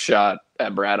their best shot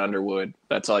at Brad Underwood.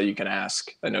 That's all you can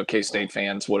ask. I know K-State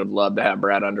fans would have loved to have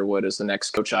Brad Underwood as the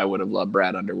next coach. I would have loved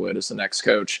Brad Underwood as the next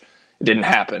coach. It didn't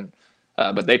happen.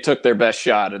 But they took their best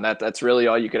shot, and that's really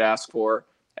all you could ask for.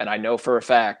 And I know for a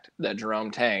fact that Jerome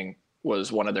Tang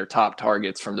was one of their top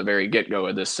targets from the very get-go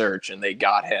of this search, and they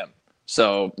got him.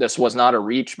 So this was not a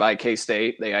reach by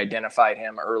K-State. They identified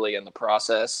him early in the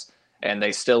process, and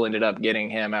they still ended up getting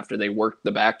him after they worked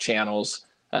the back channels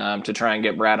to try and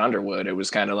get Brad Underwood. It was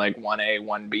kind of like 1A,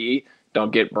 1B.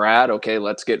 Don't get Brad. Okay,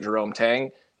 let's get Jerome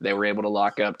Tang. They were able to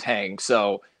lock up Tang.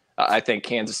 So I think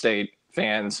Kansas State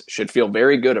fans should feel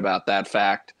very good about that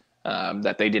fact,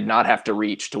 that they did not have to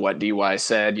reach to what DY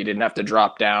said. You didn't have to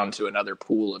drop down to another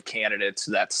pool of candidates,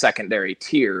 that secondary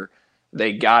tier.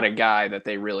 They got a guy that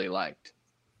they really liked.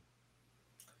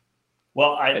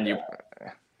 Well, I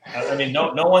mean,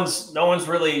 no one's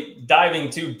really diving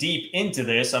too deep into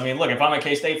this. I mean, look, if I'm a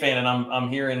K-State fan and I'm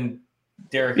hearing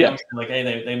Derek Youngster, like,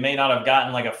 hey, they may not have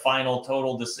gotten like a final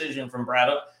total decision from Brad.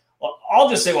 Well, I'll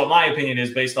just say what my opinion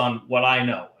is based on what I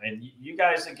know. And you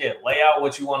guys, again, lay out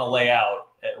what you want to lay out,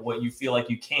 what you feel like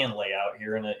you can lay out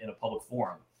here in a public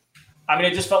forum. I mean,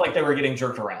 it just felt like they were getting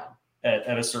jerked around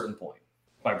at a certain point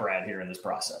by Brad here in this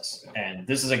process. And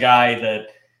this is a guy that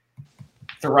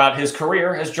throughout his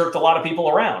career has jerked a lot of people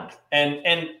around.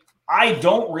 And I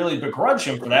don't really begrudge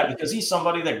him for that, because he's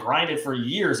somebody that grinded for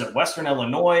years at Western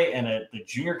Illinois and at the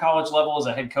junior college level as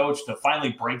a head coach to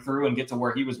finally break through and get to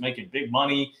where he was making big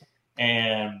money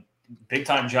and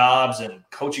big-time jobs and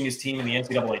coaching his team in the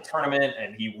NCAA tournament.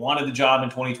 And he wanted the job in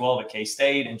 2012 at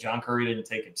K-State, and John Currie didn't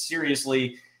take him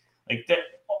seriously. Like that,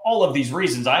 all of these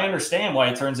reasons, I understand why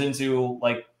it turns into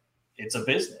like it's a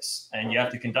business and you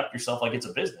have to conduct yourself like it's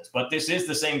a business. But this is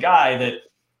the same guy that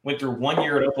went through 1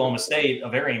 year at Oklahoma State, a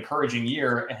very encouraging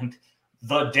year, and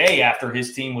the day after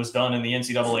his team was done in the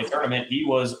NCAA tournament, he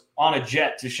was on a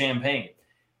jet to Champaign.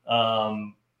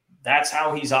 That's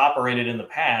how he's operated in the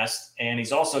past, and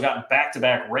he's also gotten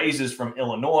back-to-back raises from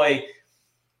Illinois,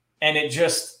 and it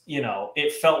just,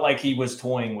 it felt like he was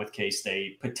toying with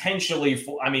K-State, potentially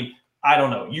I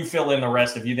don't know. You fill in the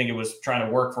rest if you think it was trying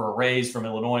to work for a raise from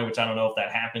Illinois, which I don't know if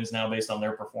that happens now based on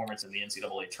their performance in the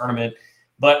NCAA tournament.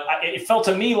 But it felt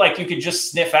to me like you could just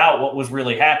sniff out what was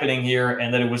really happening here,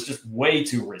 and that it was just way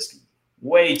too risky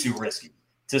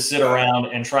to sit around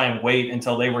and try and wait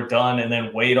until they were done and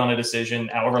then wait on a decision,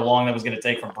 however long that was going to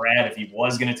take from Brad, if he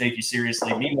was going to take you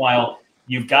seriously. Meanwhile,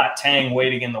 you've got Tang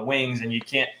waiting in the wings, and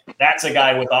that's a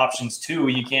guy with options too.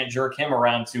 You can't jerk him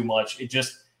around too much. It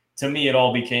just, to me, it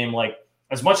all became like,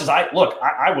 as much as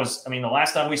the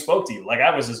last time we spoke to you, like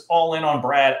I was as all in on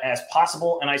Brad as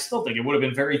possible. And I still think it would have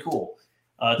been very cool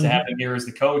to have him here as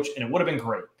the coach, and it would have been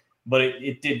great. But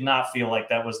it did not feel like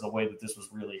that was the way that this was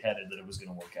really headed, that it was going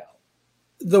to work out.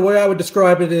 The way I would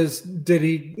describe it is, did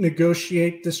he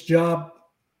negotiate this job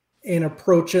and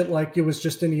approach it like it was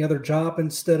just any other job,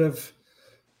 instead of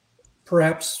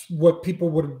perhaps what people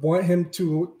would want him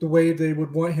to, the way they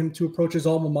would want him to approach his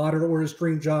alma mater or his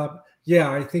dream job?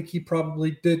 Yeah, I think he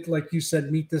probably did, like you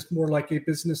said, meet this more like a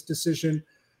business decision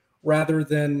rather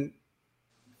than,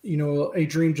 a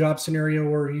dream job scenario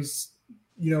where he's,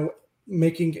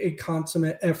 making a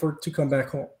consummate effort to come back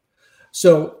home.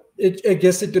 So I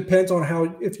guess it depends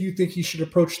on if you think he should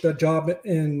approach the job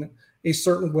in a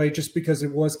certain way just because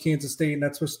it was Kansas State and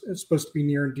that's what's supposed to be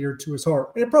near and dear to his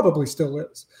heart. And it probably still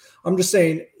is. I'm just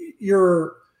saying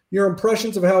your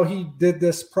impressions of how he did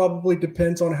this probably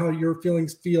depends on how your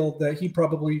feelings feel that he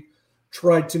probably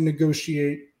tried to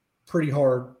negotiate pretty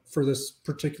hard for this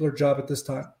particular job at this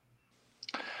time.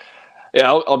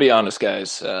 Yeah, I'll be honest,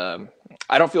 guys.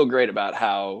 I don't feel great about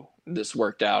how this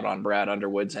worked out on Brad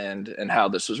Underwood's end and how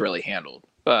this was really handled.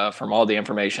 From all the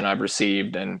information I've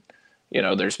received, and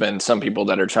there's been some people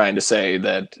that are trying to say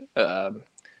that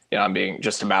I'm being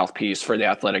just a mouthpiece for the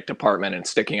athletic department and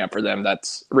sticking up for them.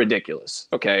 That's ridiculous.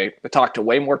 Okay, I talked to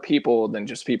way more people than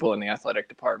just people in the athletic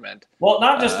department. Well,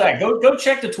 not just that. Go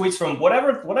check the tweets from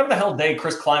whatever the hell day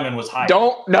Chris Kleiman was hired.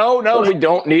 No, we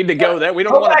don't need to go there. We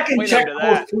don't want to point into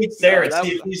that. Tweets there and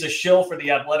see if he's a shill for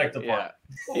the athletic department.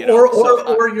 Yeah.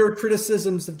 Or your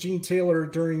criticisms of Gene Taylor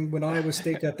during when Iowa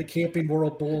State got the Camping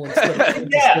World Bowl instead of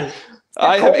yeah.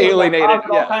 I have alienated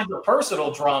all kinds of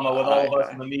personal drama with all of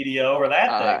us in the media over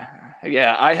that thing.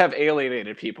 Yeah, I have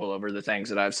alienated people over the things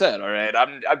that I've said. All right,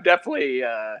 I'm definitely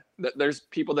there's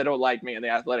people that don't like me in the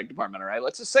athletic department. All right,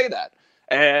 let's just say that.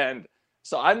 And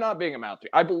so I'm not being a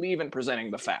mouthpiece. I believe in presenting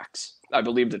the facts. I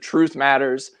believe the truth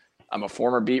matters. I'm a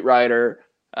former beat writer.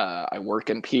 I work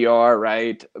in PR,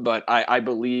 right? But I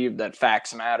believe that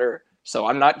facts matter. So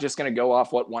I'm not just going to go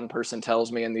off what one person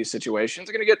tells me in these situations.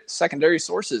 I'm going to get secondary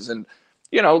sources. And,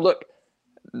 look,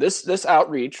 this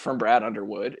outreach from Brad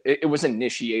Underwood, it was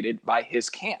initiated by his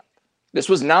camp. This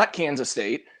was not Kansas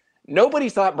State. Nobody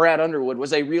thought Brad Underwood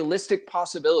was a realistic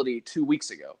possibility 2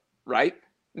 weeks ago, right?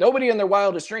 Nobody in their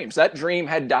wildest dreams. That dream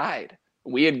had died.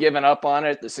 We had given up on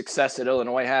it. The success that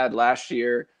Illinois had last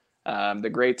year, the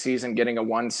great season, getting a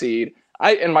 1 seed.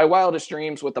 In my wildest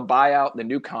dreams, with the buyout, the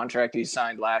new contract he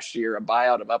signed last year, a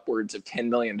buyout of upwards of $10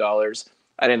 million,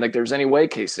 I didn't think there was any way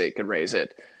K-State could raise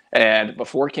it. And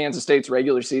before Kansas State's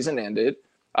regular season ended,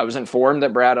 I was informed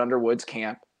that Brad Underwood's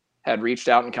camp had reached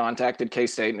out and contacted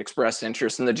K-State and expressed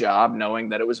interest in the job, knowing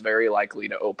that it was very likely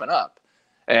to open up.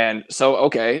 And so,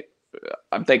 okay,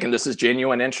 I'm thinking this is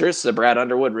genuine interest, that Brad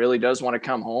Underwood really does want to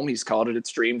come home. He's called it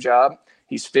its dream job.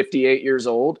 He's 58 years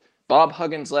old. Bob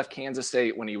Huggins left Kansas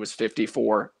State when he was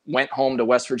 54, went home to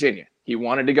West Virginia. He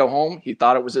wanted to go home. He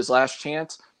thought it was his last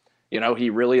chance. You know, he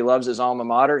really loves his alma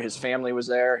mater. His family was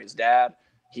there, his dad.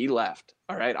 He left.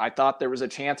 All right. I thought there was a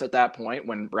chance at that point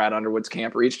when Brad Underwood's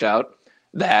camp reached out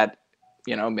that,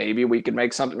 you know, maybe we could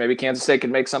make something, maybe Kansas State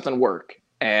could make something work.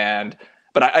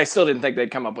 But I still didn't think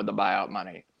they'd come up with the buyout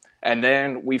money. And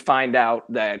then we find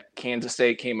out that Kansas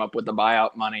State came up with the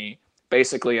buyout money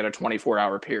basically in a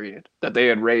 24-hour period, that they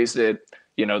had raised it.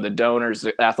 You know, the donors,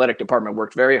 the athletic department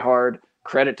worked very hard.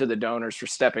 Credit to the donors for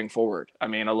stepping forward. I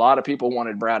mean, a lot of people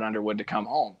wanted Brad Underwood to come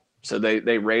home. So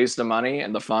they raised the money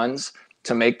and the funds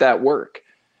to make that work.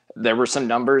 There were some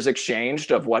numbers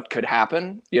exchanged of what could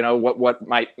happen, you know, what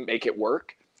might make it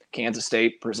work. Kansas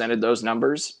State presented those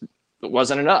numbers. It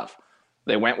wasn't enough.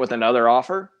 They went with another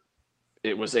offer.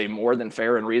 It was a more than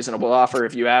fair and reasonable offer,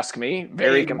 if you ask me.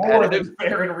 Very competitive. More than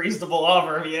fair and reasonable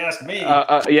offer, if you ask me.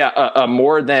 A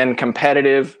more than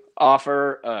competitive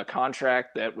offer, a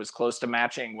contract that was close to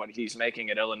matching what he's making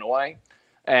at Illinois,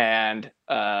 and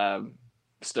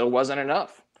still wasn't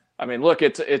enough. I mean, look,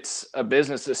 it's a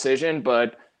business decision,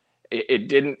 but it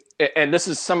didn't. And this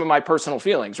is some of my personal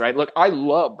feelings, right? Look, I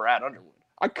love Brad Underwood.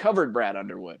 I covered Brad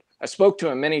Underwood. I spoke to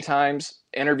him many times,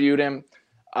 interviewed him.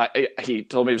 He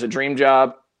told me it was a dream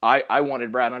job. I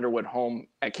wanted Brad Underwood home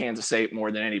at Kansas State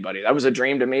more than anybody. That was a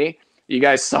dream to me. You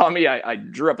guys saw me. I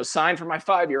drew up a sign for my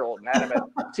 5-year-old and had him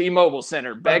at T-Mobile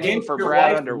Center begging for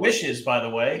Brad Underwood. Wishes, by the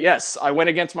way. Yes, I went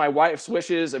against my wife's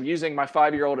wishes of using my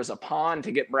 5-year-old as a pawn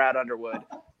to get Brad Underwood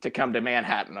to come to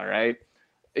Manhattan, all right?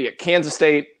 Kansas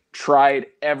State tried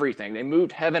everything. They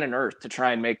moved heaven and earth to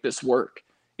try and make this work.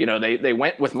 You know, they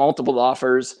went with multiple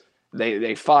offers.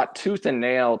 They fought tooth and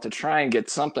nail to try and get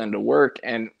something to work,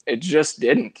 and it just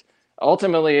didn't.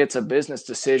 Ultimately, it's a business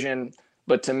decision.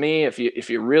 But to me, if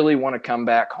you really want to come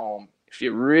back home, if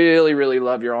you really, really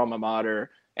love your alma mater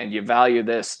and you value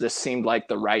this seemed like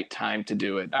the right time to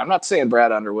do it. I'm not saying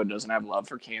Brad Underwood doesn't have love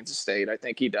for Kansas State. I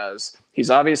think he does. He's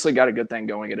obviously got a good thing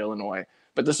going at Illinois.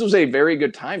 But this was a very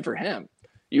good time for him.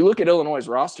 You look at Illinois'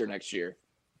 roster next year.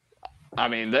 I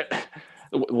mean,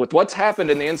 with what's happened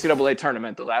in the NCAA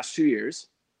tournament the last 2 years,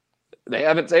 they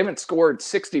haven't scored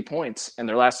 60 points in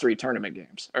their last 3 tournament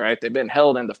games. All right, they've been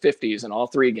held in the 50s in all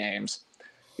 3 games.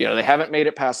 You know, they haven't made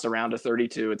it past the round of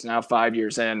 32. It's now 5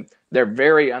 years in. They're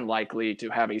very unlikely to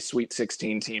have a Sweet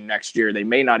 16 team next year. They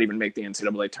may not even make the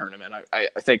NCAA tournament. I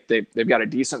think they've got a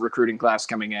decent recruiting class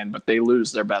coming in, but they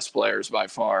lose their best players by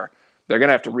far. They're going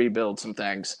to have to rebuild some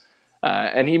things,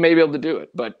 and he may be able to do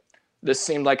it. But this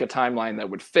seemed like a timeline that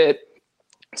would fit.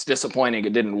 It's disappointing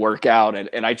it didn't work out,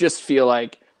 and I just feel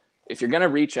like if you're going to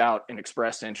reach out and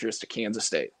express interest to Kansas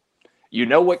State, you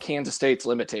know what Kansas State's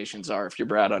limitations are if you're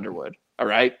Brad Underwood. All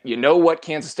right. You know what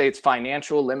Kansas State's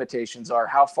financial limitations are,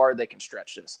 how far they can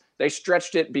stretch this. They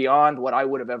stretched it beyond what I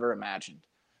would have ever imagined.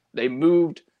 They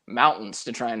moved mountains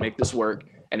to try and make this work,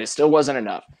 and it still wasn't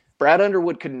enough. Brad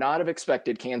Underwood could not have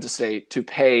expected Kansas State to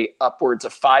pay upwards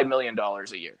of $5 million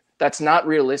a year. That's not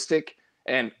realistic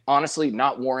and honestly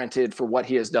not warranted for what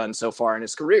he has done so far in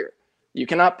his career. You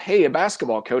cannot pay a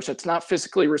basketball coach that's not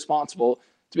physically responsible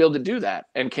to be able to do that.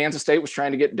 And Kansas State was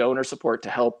trying to get donor support to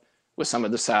help with some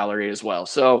of the salary as well.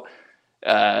 So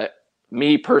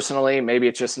me personally, maybe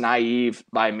it's just naive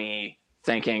by me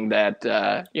thinking that,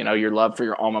 your love for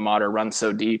your alma mater runs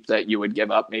so deep that you would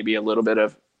give up maybe a little bit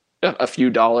of a few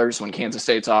dollars when Kansas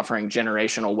State's offering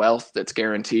generational wealth that's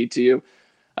guaranteed to you.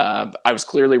 I was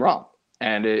clearly wrong,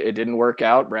 and it didn't work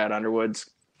out. Brad Underwood's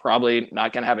probably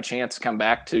not going to have a chance to come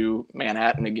back to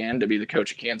Manhattan again to be the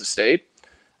coach of Kansas State.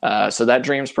 So that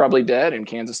dream's probably dead, and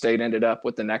Kansas State ended up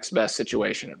with the next best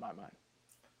situation in my mind.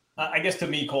 I guess to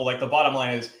me, Cole, like the bottom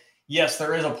line is, yes,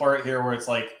 there is a part here where it's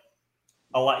like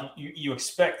a lot. You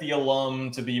expect the alum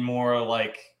to be more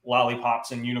like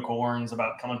lollipops and unicorns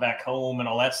about coming back home and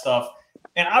all that stuff.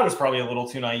 And I was probably a little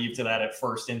too naive to that at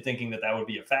first in thinking that would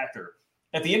be a factor.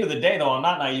 At the end of the day, though, I'm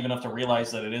not naive enough to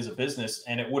realize that it is a business,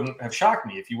 and it wouldn't have shocked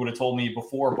me if you would have told me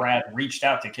before Brad reached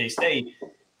out to K-State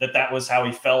that was how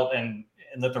he felt and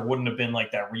that there wouldn't have been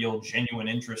like that real genuine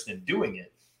interest in doing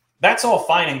it. That's all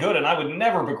fine and good, and I would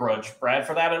never begrudge Brad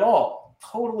for that at all.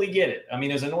 Totally get it. I mean,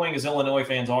 as annoying as Illinois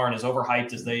fans are and as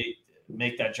overhyped as they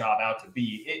make that job out to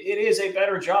be. It is a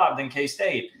better job than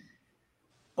K-State.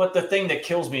 But the thing that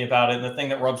kills me about it, and the thing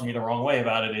that rubs me the wrong way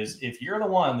about it, is if you're the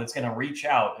one that's going to reach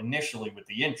out initially with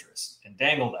the interest and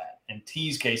dangle that and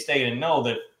tease K-State and know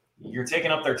that you're taking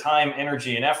up their time,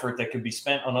 energy, and effort that could be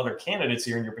spent on other candidates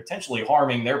here, and you're potentially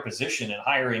harming their position and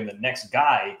hiring the next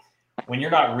guy when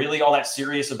you're not really all that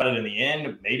serious about it in the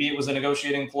end. Maybe it was a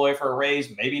negotiating ploy for a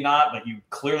raise, maybe not, but you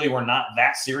clearly were not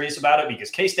that serious about it, because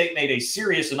K-State made a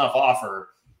serious enough offer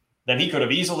that he could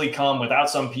have easily come without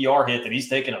some PR hit that he's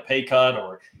taken a pay cut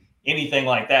or anything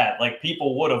like that. Like,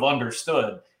 people would have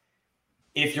understood.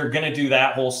 If you're going to do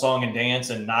that whole song and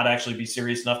dance and not actually be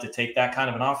serious enough to take that kind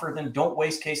of an offer, then don't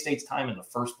waste K-State's time in the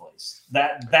first place.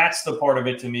 That's the part of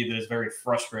it to me that is very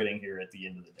frustrating here at the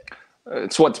end of the day.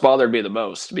 It's what's bothered me the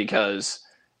most, because,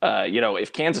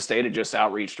 if Kansas State had just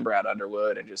outreached Brad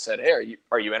Underwood and just said, hey,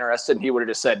 are you interested? And he would have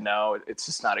just said, no, it's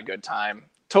just not a good time.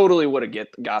 Totally would have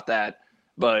got that.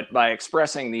 But by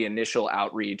expressing the initial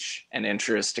outreach and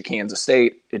interest to Kansas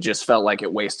State, it just felt like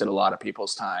it wasted a lot of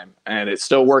people's time. And it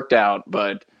still worked out,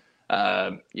 but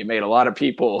you made a lot of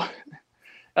people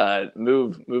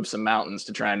move some mountains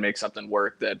to try and make something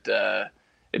work that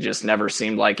it just never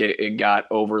seemed like it got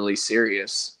overly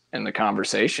serious in the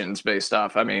conversations based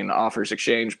off, offers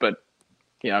exchanged. But,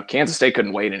 Kansas State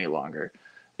couldn't wait any longer.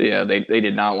 Yeah, they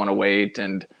did not want to wait.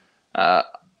 And I'm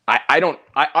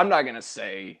not going to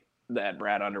say that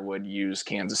Brad Underwood used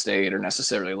Kansas State or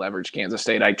necessarily leveraged Kansas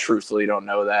State. I truthfully don't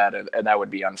know that, and that would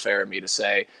be unfair of me to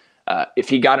say. If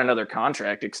he got another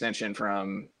contract extension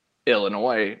from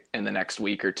Illinois in the next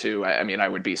week or two, I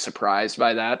would be surprised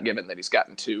by that, given that he's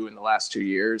gotten 2 in the last 2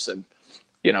 years, and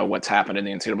what's happened in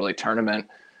the NCAA tournament.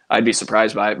 I'd be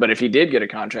surprised by it. But if he did get a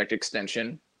contract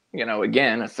extension,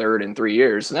 again, a third in 3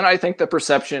 years, then I think the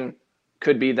perception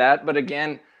could be that. But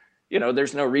again,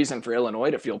 there's no reason for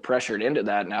Illinois to feel pressured into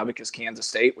that now, because Kansas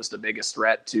State was the biggest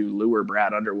threat to lure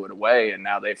Brad Underwood away, and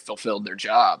now they've fulfilled their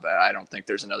job. I don't think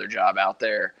there's another job out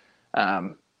there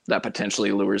that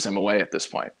potentially lures him away at this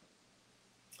point.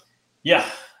 Yeah.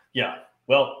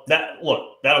 Well,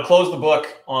 that'll close the book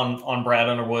on Brad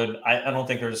Underwood. I don't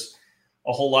think there's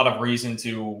a whole lot of reason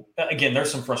to. Again,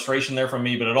 there's some frustration there from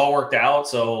me, but it all worked out.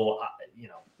 So,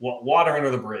 water under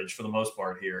the bridge for the most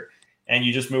part here. And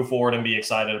you just move forward and be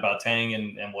excited about Tang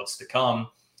and what's to come,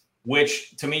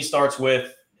 which to me starts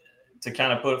with, to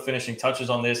kind of put finishing touches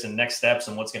on this and next steps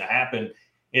and what's going to happen,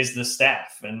 is the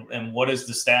staff and what is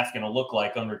the staff going to look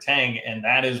like under Tang. And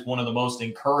that is one of the most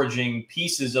encouraging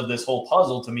pieces of this whole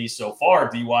puzzle to me so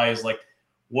far. DY is like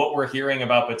what we're hearing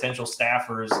about potential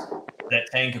staffers that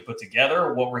Tang could put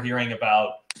together, what we're hearing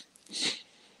about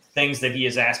things that he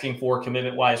is asking for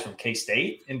commitment-wise from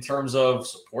K-State in terms of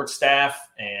support staff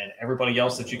and everybody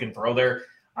else that you can throw there.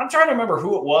 I'm trying to remember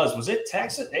who it was. Was it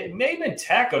Texas? It may have been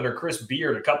Tech under Chris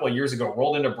Beard a couple of years ago,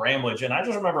 rolled into Bramlage. And I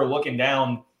just remember looking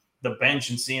down the bench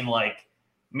and seeing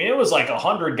it was like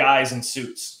 100 guys in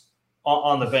suits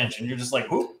on the bench. And you're just like,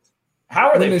 who? How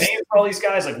are they paying for all these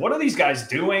guys? Like, what are these guys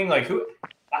doing? Like, who?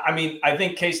 I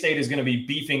think K-State is going to be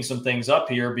beefing some things up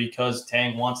here because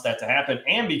Tang wants that to happen.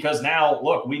 And because now,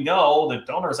 look, we know that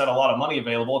donors had a lot of money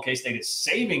available. K-State is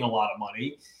saving a lot of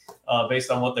money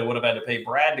based on what they would have had to pay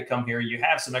Brad to come here. You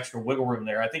have some extra wiggle room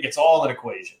there. I think it's all an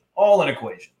equation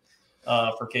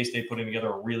for K-State putting together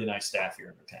a really nice staff here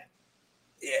under Tang.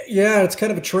 Yeah, it's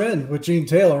kind of a trend with Gene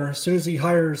Taylor. As soon as he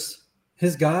hires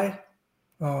his guy,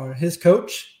 his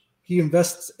coach, he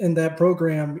invests in that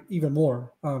program even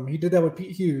more. He did that with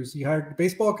Pete Hughes. He hired the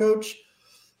baseball coach,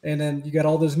 and then you got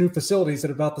all those new facilities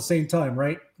at about the same time,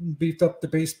 right? Beefed up the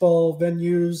baseball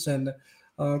venues and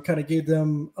kind of gave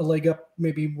them a leg up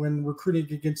maybe when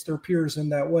recruiting against their peers in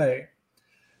that way.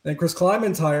 Then Chris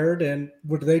Kleiman's hired, and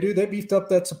what do? They beefed up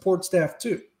that support staff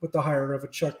too with the hire of a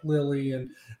Chuck Lilly and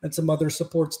some other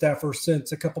support staffers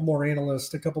since, a couple more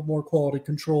analysts, a couple more quality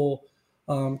control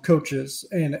coaches.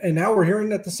 And now we're hearing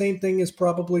that the same thing is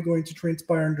probably going to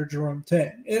transpire under Jerome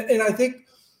Tang. And I think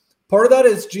part of that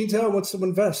is Gene Taylor wants to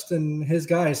invest in his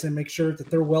guys and make sure that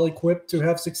they're well equipped to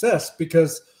have success,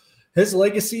 because his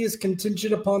legacy is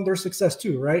contingent upon their success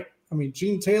too, right?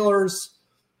 Gene Taylor's,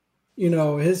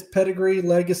 his pedigree,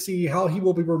 legacy, how he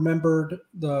will be remembered,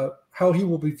 how he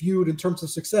will be viewed in terms of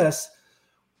success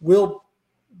will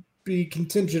be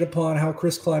contingent upon how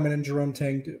Chris Klieman and Jerome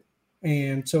Tang do.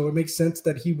 And so it makes sense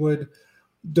that he would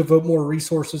devote more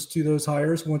resources to those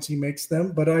hires once he makes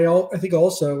them. But I think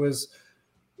also is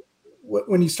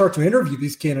when you start to interview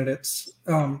these candidates,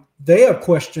 they have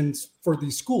questions for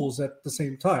these schools at the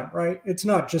same time, right? It's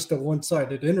not just a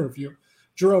one-sided interview.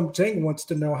 Jerome Tang wants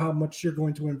to know how much you're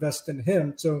going to invest in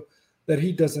him so that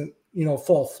he doesn't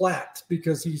fall flat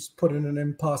because he's put in an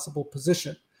impossible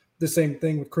position. The same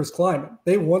thing with Chris Kleiman.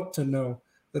 They want to know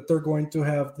that they're going to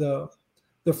have the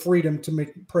freedom to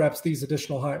make perhaps these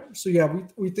additional hires. So yeah,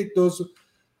 we think those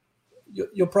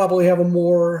you'll probably have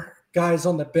more guys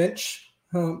on the bench,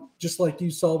 just like you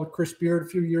saw with Chris Beard a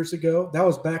few years ago. That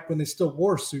was back when they still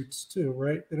wore suits too,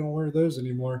 right? They don't wear those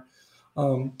anymore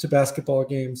to basketball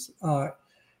games.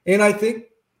 And I think,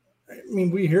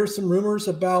 we hear some rumors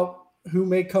about who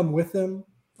may come with them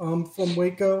from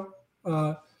Waco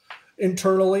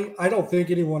internally. I don't think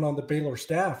anyone on the Baylor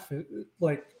staff,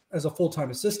 like as a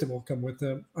full-time assistant, will come with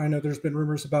them. I know there's been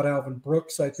rumors about Alvin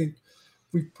Brooks. I think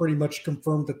we've pretty much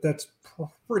confirmed that that's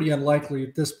pretty unlikely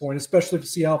at this point, especially if you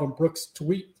see Alvin Brooks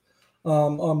tweet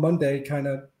on Monday kind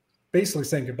of basically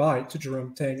saying goodbye to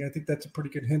Jerome Tang. I think that's a pretty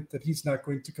good hint that he's not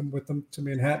going to come with them to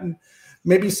Manhattan.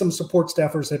 Maybe some support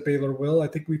staffers at Baylor will. I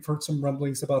think we've heard some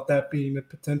rumblings about that being a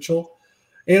potential.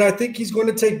 And I think he's going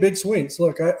to take big swings.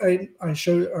 Look, I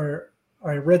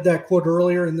read that quote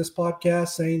earlier in this podcast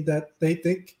saying that they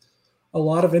think a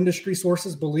lot of industry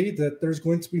sources believe that there's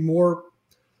going to be more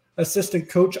assistant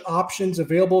coach options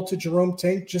available to Jerome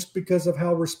Tang just because of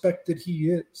how respected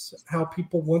he is, how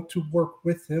people want to work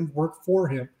with him, work for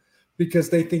him, because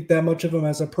they think that much of him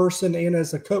as a person and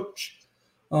as a coach.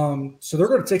 So they're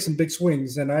going to take some big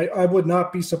swings, and I would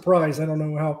not be surprised. I don't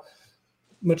know how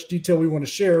much detail we want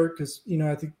to share because,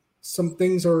 I think some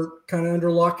things are kind of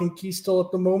under lock and key still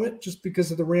at the moment just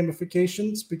because of the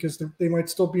ramifications, because they might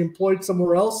still be employed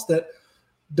somewhere else that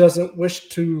doesn't wish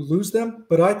to lose them.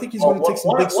 But I think he's going to take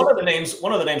some big swings.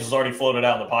 One of the names was already floated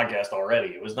out in the podcast already.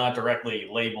 It was not directly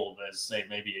labeled as, say,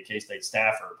 maybe a K-State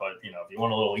staffer, but, if you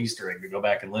want a little Easter egg, you go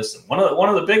back and listen. One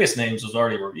of the biggest names was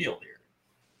already revealed here.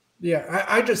 Yeah,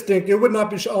 I just think it would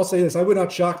not be – I'll say this. I would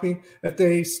not shock me if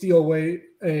they steal away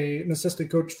an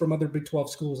assistant coach from other Big 12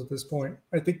 schools at this point.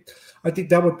 I think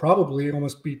that would probably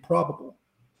almost be probable.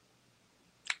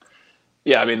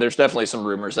 Yeah, there's definitely some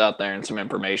rumors out there and some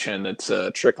information that's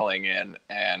trickling in.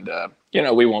 And,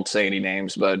 we won't say any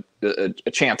names, but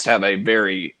a chance to have a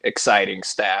very exciting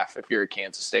staff if you're a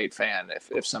Kansas State fan,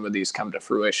 if some of these come to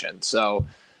fruition. So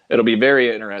 – it'll be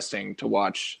very interesting to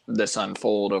watch this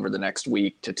unfold over the next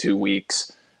week to 2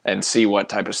 weeks and see what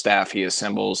type of staff he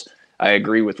assembles. I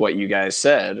agree with what you guys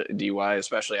said, DY,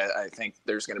 especially. I think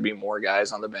there's going to be more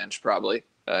guys on the bench probably.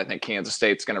 I think Kansas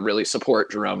State's going to really support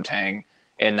Jerome Tang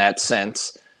in that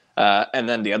sense. And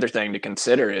then the other thing to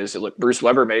consider is, look, Bruce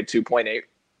Weber made $2.8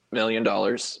 million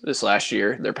this last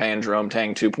year. They're paying Jerome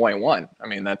Tang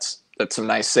 $2.1. That's some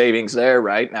nice savings there,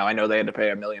 right? Now, I know they had to pay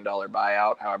 $1 million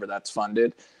buyout, however that's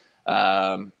funded.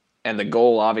 And the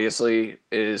goal, obviously,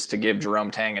 is to give Jerome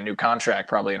Tang a new contract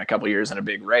probably in a couple of years and a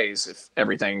big raise. If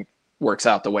everything works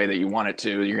out the way that you want it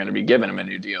to, you're going to be giving him a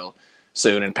new deal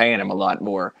soon and paying him a lot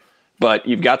more. But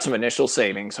you've got some initial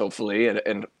savings, hopefully,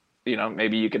 and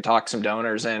maybe you could talk some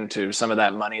donors into some of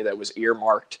that money that was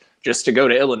earmarked just to go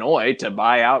to Illinois to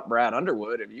buy out Brad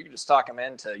Underwood. If you could just talk him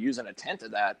into using a tenth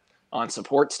of that on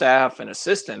support staff and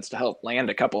assistants to help land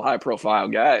a couple high-profile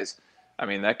guys,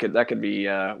 that could be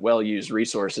well-used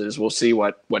resources. We'll see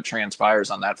what transpires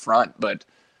on that front, but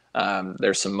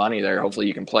there's some money there. Hopefully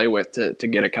you can play with to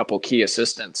get a couple key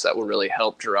assistants that will really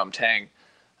help Jerome Tang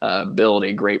build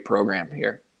a great program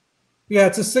here. Yeah,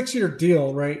 it's a 6-year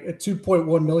deal, right? At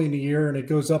 $2.1 million a year, and it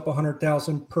goes up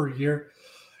 $100,000 per year.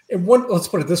 And let's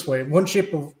put it this way: in one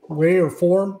shape of way or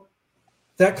form,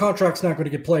 that contract's not going to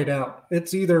get played out.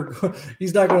 It's either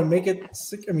he's not going to make it.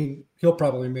 He'll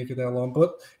probably make it that long,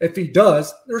 but if he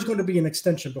does, there's going to be an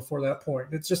extension before that point.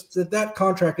 It's just that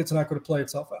contract, it's not going to play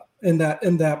itself out in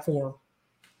that form.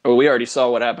 Well, we already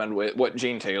saw what happened with what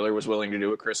Gene Taylor was willing to do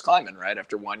with Chris Kleiman, right?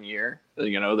 After 1 year,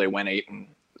 they won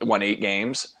 8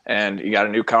 games, and he got a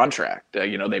new contract.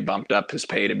 They bumped up his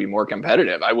pay to be more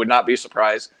competitive. I would not be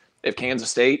surprised if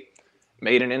Kansas State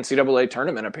made an NCAA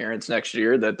tournament appearance next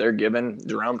year that they're giving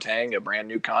Jerome Tang a brand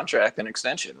new contract and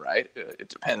extension, right? It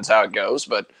depends how it goes,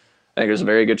 but I think there's a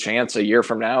very good chance a year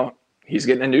from now he's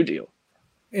getting a new deal.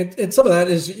 And some of that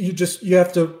is you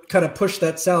have to kind of push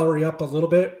that salary up a little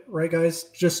bit, right, guys?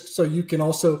 Just so you can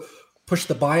also push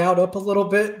the buyout up a little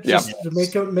bit, just to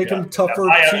make him tougher.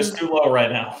 The buyout is too low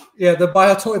right now. Yeah, the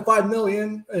buyout's only $5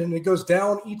 million, and it goes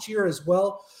down each year as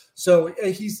well. So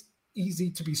he's easy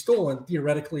to be stolen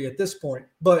theoretically at this point,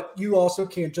 but you also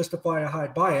can't justify a high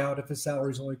buyout if his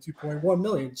salary is only $2.1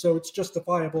 million. So it's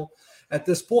justifiable at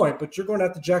this point, but you're going to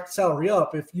have to jack the salary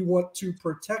up if you want to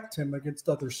protect him against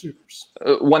other suitors.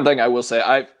 One thing I will say,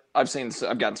 I've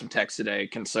gotten some texts today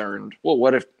concerned. Well,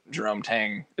 what if Jerome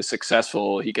Tang is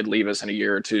successful, he could leave us in a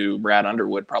year or two. Brad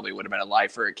Underwood probably would have been a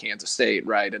lifer at Kansas State,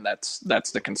 right? And that's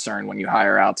the concern when you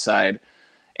hire outside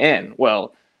in.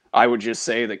 Well, I would just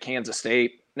say that Kansas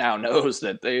State now knows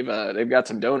that they've got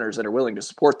some donors that are willing to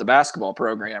support the basketball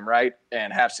program, right,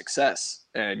 and have success.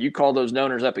 And you call those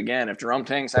donors up again. If Jerome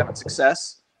Tang's having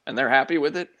success and they're happy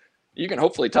with it, you can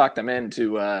hopefully talk them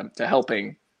into to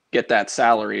helping get that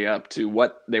salary up to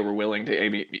what they were willing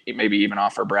to maybe even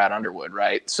offer Brad Underwood,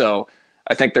 right? So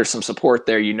I think there's some support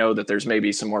there. You know that there's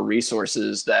maybe some more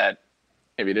resources that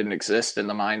maybe didn't exist in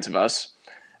the minds of us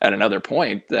at another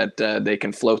point that they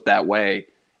can float that way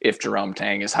if Jerome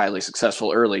Tang is highly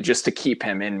successful early, just to keep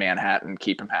him in Manhattan,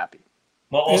 keep him happy.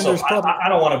 Well, also, I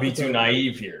don't want to be too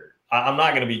naive here. I'm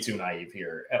not going to be too naive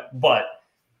here, but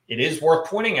it is worth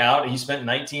pointing out he spent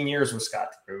 19 years with Scott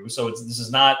Drew, so this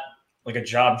is not like a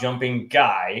job jumping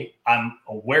guy. I'm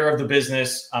aware of the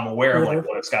business. I'm aware of like,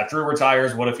 what if Scott Drew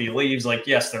retires? What if he leaves? Like,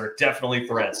 yes, there are definitely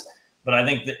threats, but I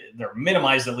think that they're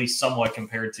minimized at least somewhat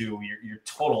compared to your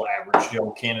total average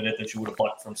Joe candidate that you would have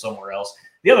plucked from somewhere else.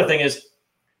 The other thing is,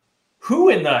 who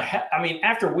in the heck, I mean,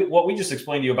 after what we just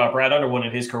explained to you about Brad Underwood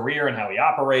and his career and how he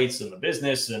operates and the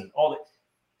business and all that,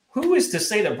 who is to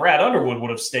say that Brad Underwood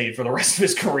would have stayed for the rest of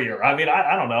his career? I mean,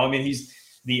 I don't know. I mean,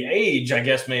 the age, I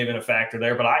guess, may have been a factor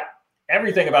there, but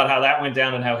everything about how that went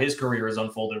down and how his career has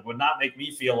unfolded would not make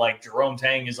me feel like Jerome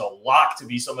Tang is a lock to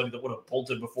be somebody that would have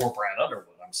bolted before Brad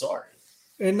Underwood. I'm sorry.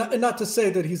 And not to say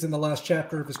that he's in the last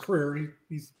chapter of his career.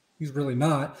 He's really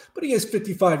not. But he is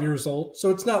 55 years old.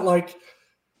 So it's not like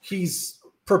he's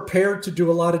prepared to do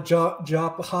a lot of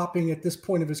job hopping at this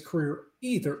point of his career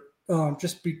either,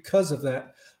 just because of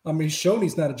that. He's shown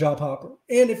he's not a job hopper.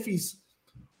 And if he's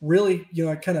really,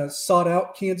 kind of sought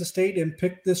out Kansas State and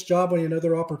picked this job on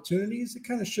other opportunities, it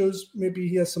kind of shows maybe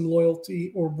he has some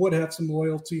loyalty or would have some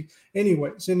loyalty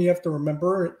anyways. And you have to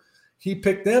remember he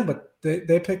picked them, but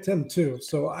they picked him too.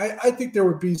 So I think there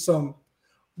would be some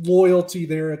loyalty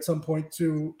there at some point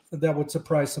too that would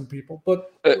surprise some people.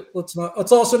 But let's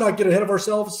also not get ahead of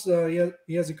ourselves.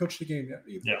 He hasn't coached the game yet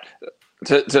either. Yeah.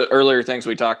 To earlier things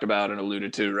we talked about and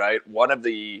alluded to, right? One of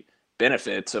the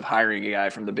benefits of hiring a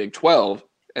guy from the Big 12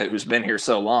 who's been here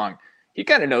so long, he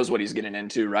kind of knows what he's getting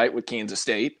into, right, with Kansas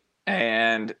State.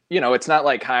 And, it's not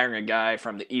like hiring a guy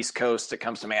from the East Coast that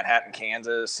comes to Manhattan,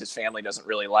 Kansas. His family doesn't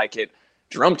really like it.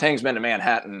 Jerome Tang's been to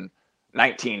Manhattan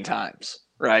 19 times,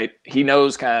 right? He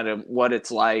knows kind of what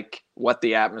it's like, what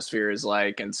the atmosphere is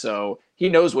like. And so he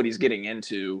knows what he's getting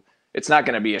into. It's not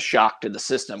going to be a shock to the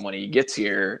system when he gets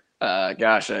here.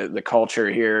 The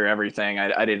culture here, everything,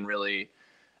 I didn't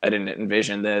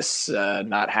envision this,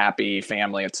 not happy,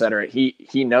 family, et cetera.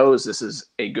 He knows this is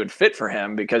a good fit for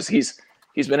him because he's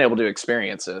been able to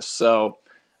experience this. So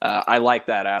I like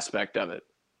that aspect of it.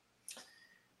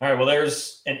 All right, well,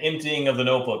 there's an emptying of the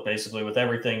notebook, basically, with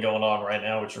everything going on right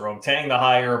now with Jerome Tang, the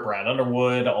hire, Brad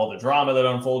Underwood, all the drama that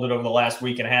unfolded over the last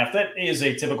week and a half. That is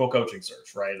a typical coaching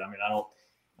search, right? I mean, I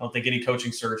don't think any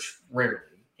coaching search, rarely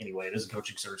anyway, does a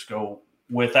coaching search go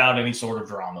without any sort of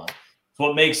drama. It's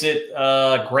what makes it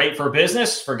great for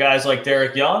business for guys like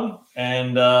Derek Young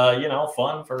and,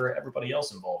 fun for everybody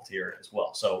else involved here as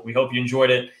well. So we hope you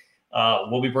enjoyed it.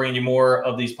 We'll be bringing you more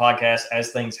of these podcasts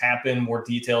as things happen, more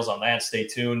details on that. Stay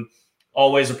tuned.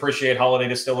 Always appreciate Holiday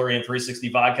Distillery and 360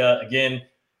 Vodka. Again,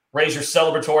 raise your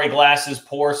celebratory glasses,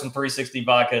 pour some 360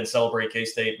 Vodka, and celebrate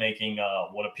K-State making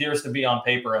what appears to be on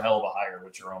paper a hell of a hire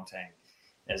with Jerome Tang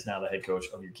as now the head coach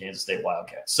of your Kansas State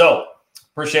Wildcats. So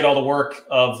appreciate all the work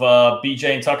of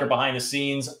BJ and Tucker behind the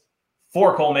scenes.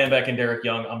 For Cole Manbeck and Derek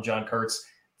Young, I'm John Kurtz.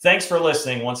 Thanks for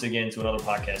listening once again to another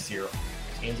podcast here on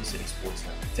Kansas City Sports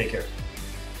Network. Take care.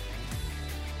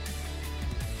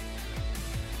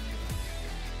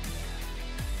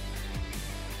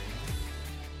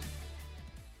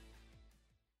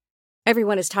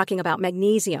 Everyone is talking about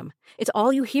magnesium. It's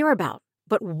all you hear about.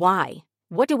 But why?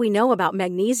 What do we know about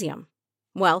magnesium?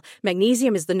 Well,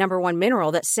 magnesium is the number one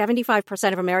mineral that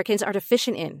 75% of Americans are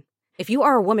deficient in. If you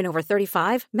are a woman over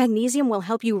 35, magnesium will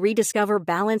help you rediscover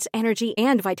balance, energy,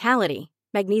 and vitality.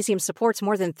 Magnesium supports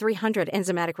more than 300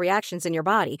 enzymatic reactions in your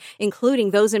body,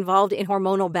 including those involved in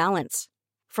hormonal balance.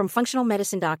 From functional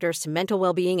medicine doctors to mental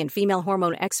well-being and female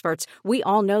hormone experts, we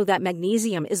all know that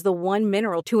magnesium is the one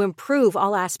mineral to improve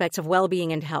all aspects of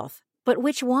well-being and health. But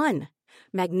which one?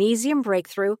 Magnesium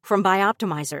Breakthrough from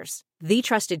Bioptimizers, the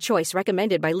trusted choice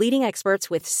recommended by leading experts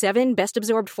with 7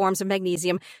 best-absorbed forms of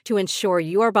magnesium to ensure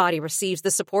your body receives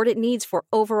the support it needs for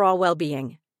overall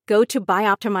well-being. Go to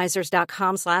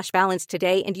bioptimizers.com/balance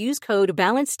today and use code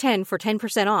BALANCE10 for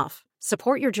 10% off.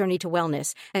 Support your journey to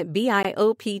wellness at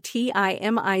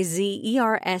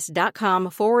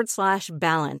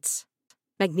BIOPTIMIZERS.com/balance.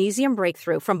 Magnesium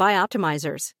Breakthrough from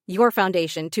Bioptimizers, your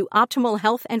foundation to optimal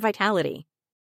health and vitality.